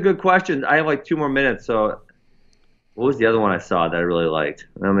few other good questions. I have like 2 more minutes. So, what was the other one I saw that I really liked?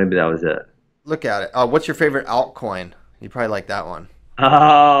 Well, maybe that was it. Look at it. What's your favorite altcoin? You probably like that one.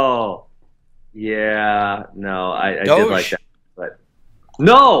 Oh, yeah. No, I did like that. But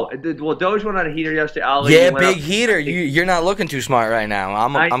no, well, Doge went on a heater yesterday. Yeah, big heater. You're not looking too smart right now.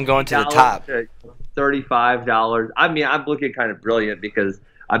 I'm going to the top. $35. I mean, I'm looking kind of brilliant because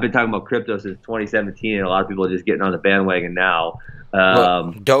I've been talking about crypto since 2017, and a lot of people are just getting on the bandwagon now.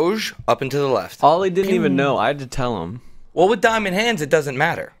 Look, Doge up and to the left. Ollie didn't even know. I had to tell him. Well, with diamond hands, it doesn't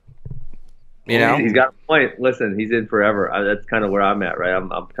matter. You know, he's got a point. Listen, he's in forever. That's kind of where I'm at, right? I'm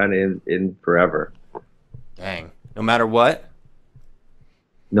kind of in forever. Dang. No matter what?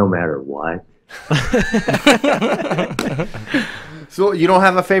 No matter what. So you don't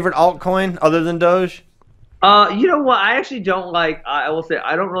have a favorite altcoin other than Doge? You know what? I actually don't like. I will say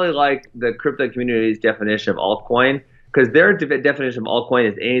I don't really like the crypto community's definition of altcoin, because their definition of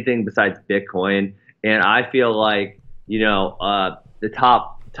altcoin is anything besides Bitcoin, and I feel like the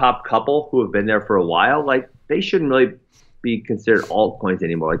top couple who have been there for a while, like they shouldn't really be considered altcoins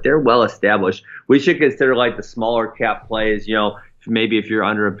anymore. Like they're well established. We should consider like the smaller cap plays. Maybe if you're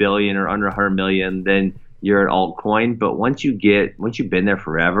under $1 billion or under 100 million, then you're an altcoin. But once you've been there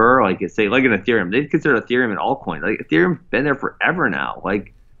forever, like say like an Ethereum, they consider Ethereum an altcoin. Like Ethereum's been there forever now.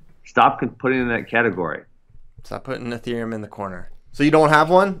 Like stop putting it in that category. Stop putting Ethereum in the corner. So you don't have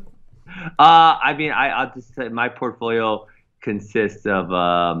one? I mean, I'll just say my portfolio consists of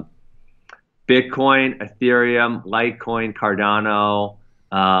Bitcoin, Ethereum, Litecoin, Cardano,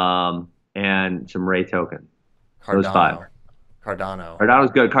 and some Ray token. Those 5.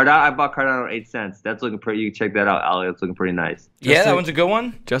 Cardano's good. I bought Cardano at 8 cents. That's looking pretty. You can check that out, Ali. It's looking pretty nice. Yeah, that one's a good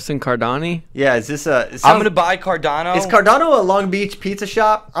one. Justin Cardani? Yeah, is this a... I'm going to buy Cardano. Is Cardano a Long Beach pizza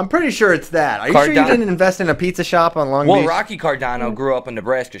shop? I'm pretty sure it's that. Are you sure you didn't invest in a pizza shop on Long Beach? Well, Rocky Cardano grew up on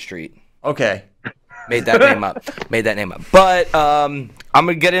Nebraska Street. Okay. Made that name up. But I'm going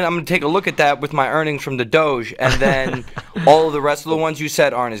to get in. I'm going to take a look at that with my earnings from the Doge. And then all of the rest of the ones you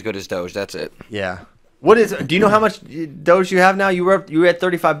said aren't as good as Doge. That's it. Yeah. Do you know how much Doge you have now? You were at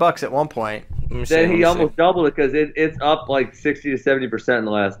 $35 at one point. Then he almost doubled it because it's up like 60 to 70% in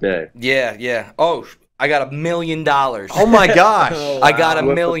the last day. Yeah. Oh, I got $1 million. Oh my gosh! I got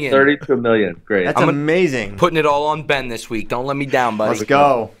 $1 million. 30 to $1 million. Great. That's amazing. Putting it all on Ben this week. Don't let me down, buddy. Let's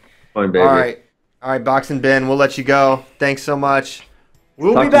go. Fun, baby. All right, Boxing Ben. We'll let you go. Thanks so much.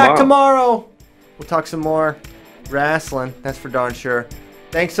 We'll be back tomorrow. We'll talk some more wrestling. That's for darn sure.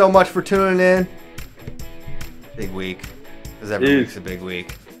 Thanks so much for tuning in. Big week. Because every week's a big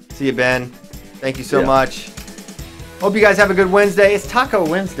week. See you, Ben. Thank you so much. Hope you guys have a good Wednesday. It's Taco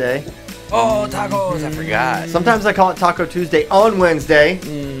Wednesday. Oh, tacos. I forgot. Sometimes I call it Taco Tuesday on Wednesday.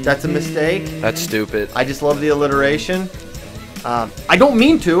 That's a mistake. That's stupid. I just love the alliteration. I don't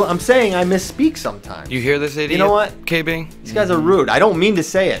mean to. I'm saying I misspeak sometimes. You hear this, idiot? You know what? KB? These guys are rude. I don't mean to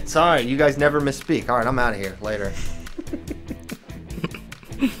say it. Sorry. You guys never misspeak. All right, I'm out of here. Later.